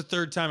 usually there's a it's-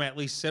 third time I at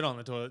least sit on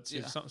the toilet, see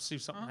Yeah. if something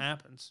Uh-huh.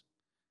 happens.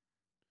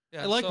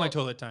 yeah, I like my so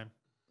toilet time.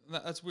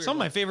 That's weird. Some of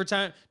my like- favorite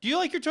time. Do you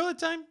like your toilet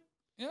time?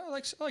 Yeah, I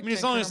like. I mean,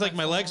 as long as like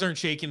my legs aren't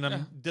shaking,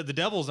 the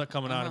devil's not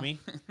coming out of me.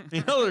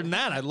 You know, other than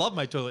that, I love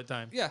my toilet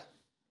time. Yeah.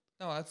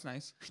 No, that's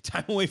nice.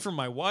 Time away from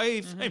my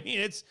wife. I mean,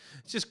 it's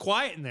just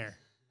quiet in there.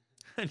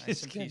 Nice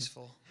Just and kidding.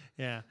 peaceful.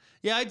 Yeah.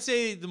 Yeah, I'd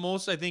say the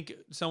most I think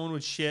someone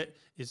would shit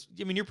is,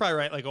 I mean, you're probably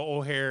right. Like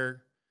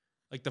O'Hare,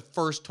 like the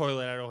first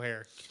toilet at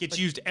O'Hare gets Like,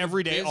 used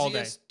every day, all day.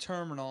 Busiest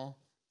terminal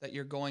that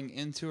you're going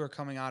into or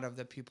coming out of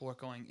that people are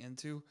going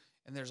into,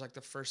 and there's like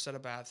the first set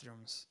of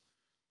bathrooms,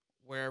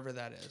 wherever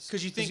that is.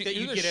 Because you think that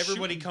you get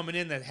everybody coming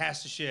in that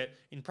has to shit,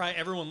 and probably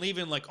everyone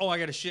leaving like, oh, I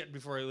got to shit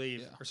before I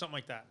leave, Yeah. or something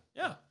like that.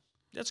 Yeah.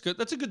 That's good.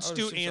 That's a good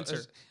astute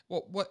answer.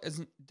 Well, what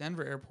isn't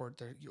Denver Airport?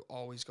 There, you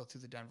always go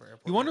through the Denver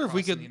Airport. You wonder if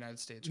we crossing could- the United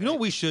States. You know right?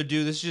 what we should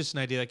do? This is just an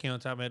idea that came on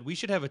top of my head. We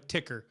should have a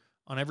ticker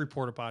on every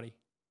porta potty.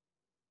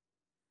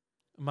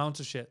 Amounts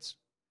of shits.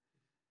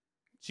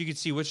 So you could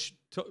see which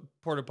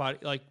porta potty.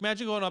 Like,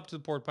 imagine going up to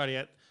the porta potty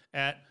at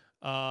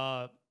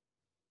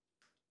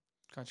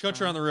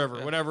Country on the River,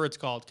 Yeah. whatever it's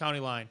called, County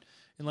Line,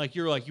 and like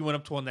you went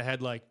up to one that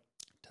had like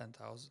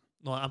 10,000.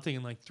 no, I'm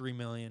thinking like 3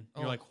 million.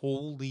 You're Oh. like,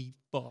 holy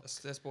fuck,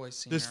 This boy's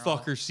seen this it all.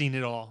 fucker's seen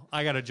it all.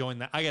 I gotta join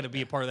that. I gotta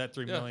be a part of that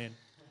 3 Yeah. million.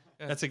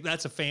 Yeah.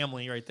 That's a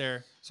family right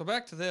there. So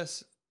back to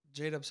this,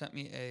 J-Dub sent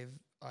me a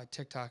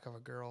TikTok of a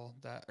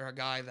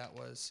guy that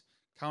was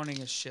counting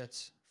his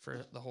shits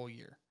for the whole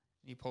year.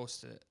 He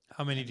posted it.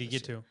 How many did you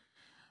get to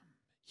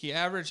He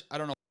averaged, I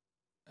don't know,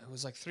 it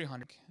was like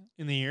 300.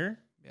 in the year?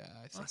 Yeah,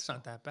 I think That's so.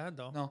 not that bad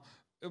though. No,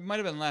 it might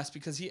have been less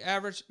because he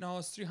averaged, no,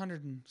 it's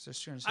 300 and there's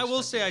 360. I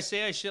will say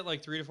I shit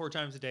like 3 to 4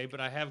 times a day, but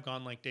I have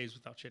gone like days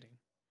without shitting.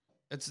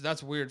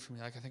 that's weird for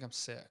me. Like, I think I'm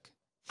sick.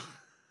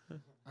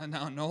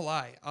 No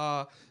lie.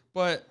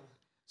 But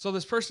so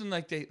this person,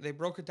 like, they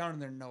broke it down in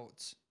their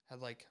notes, had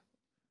like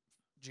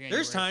January.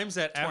 There's times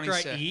that after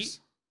I 26. eat,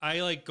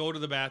 I like go to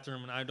the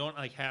bathroom and I don't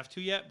like have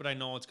to yet, but I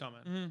know it's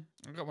coming.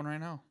 I got one right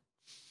now.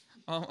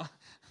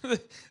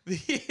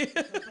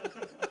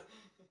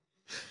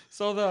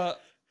 So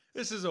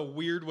This is a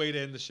weird way to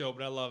end the show,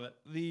 but I love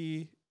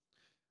it.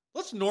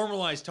 Let's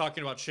normalize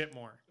talking about shit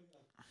more.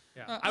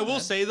 Yeah, I will man.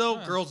 say though,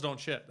 Yeah. girls don't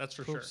shit. That's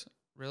for poops. sure.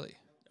 Really?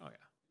 Oh yeah.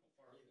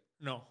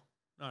 No,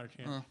 not a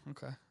chance. Oh,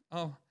 okay.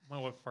 Oh, My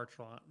wife farts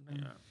a lot.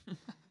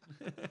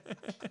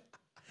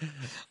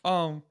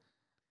 Yeah.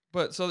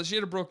 but so she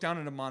had it broke down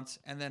into months,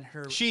 and then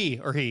her She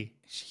or he,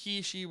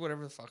 she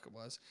whatever the fuck it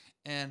was,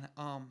 and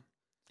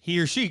he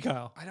or she,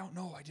 Kyle. I don't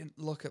know. I didn't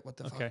look at what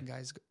the Okay. fucking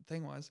guy's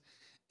thing was,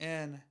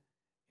 and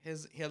he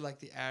had like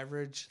the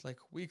average like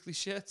weekly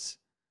shits,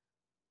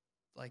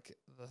 like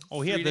the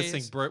Oh, he had 3 this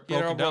days, thing broken he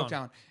had it all broke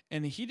down.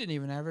 and he didn't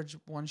even average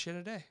one shit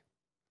a day.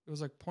 It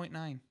was like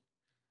 0.9.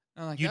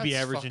 I'm like, You'd be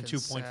 "That's averaging fucking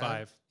 2.5.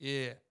 sad."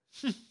 Yeah,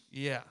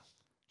 yeah.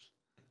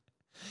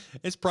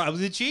 It's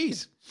probably the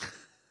cheese.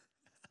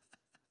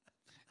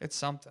 It's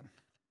something.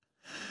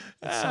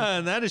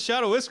 And that is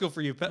Shot of Wisco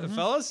for you,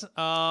 fellas.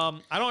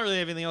 I don't really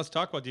have anything else to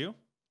talk about, do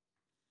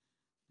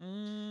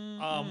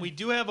you? We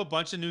do have a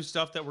bunch of new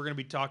stuff that we're going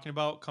to be talking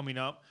about coming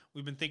up.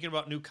 We've been thinking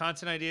about new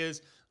content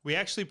ideas. We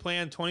actually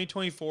plan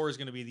 2024 is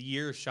going to be the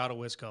year of Shot of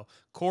Wisco.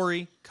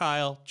 Corey,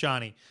 Kyle,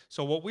 Johnny.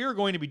 So what we are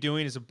going to be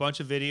doing is a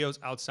bunch of videos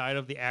outside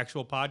of the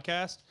actual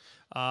podcast.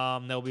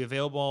 They'll be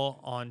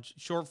available on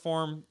short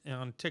form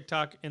on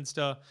TikTok,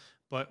 Insta,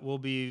 but will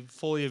be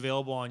fully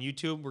available on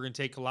YouTube. We're going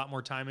to take a lot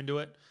more time into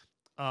it.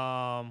 We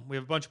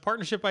have a bunch of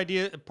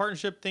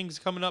partnership things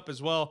coming up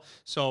as well.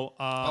 So,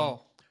 I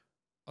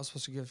was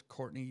supposed to give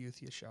Courtney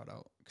Youthy a shout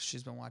out because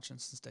she's been watching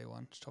since day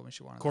one. She told me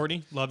she wanted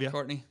Courtney, love you.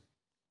 Courtney,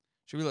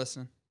 should be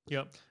listening.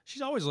 Yep.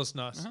 She's always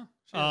listening to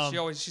us. She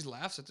always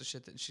laughs at the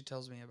shit that she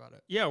tells me about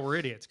it. Yeah, we're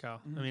idiots,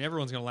 Kyle. I mean,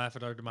 everyone's going to laugh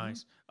at our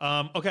demise.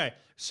 Okay,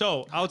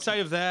 so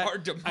outside of that, Our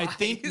demise. I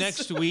think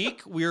next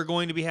week we are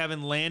going to be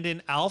having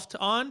Landon Alft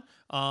on,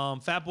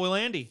 Fat Boy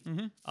Landy.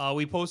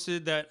 We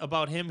posted that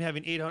about him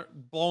having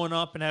blowing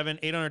up and having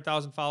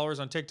 800,000 followers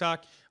on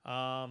TikTok.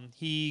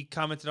 He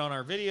commented on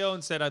our video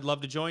and said, I'd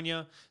love to join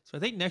you. So I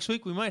think next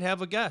week we might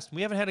have a guest.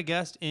 We haven't had a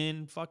guest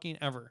in fucking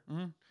ever.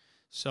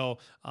 So,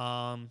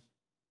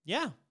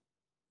 yeah.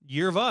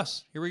 Year of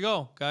us. Here we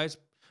go, guys.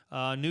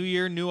 New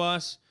year, new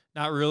us.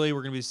 Not really.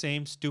 We're going to be the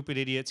same stupid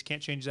idiots.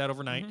 Can't change that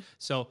overnight.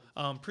 So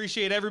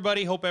appreciate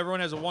everybody. Hope everyone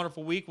has a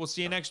wonderful week. We'll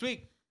see you next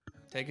week.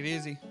 Take it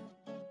easy.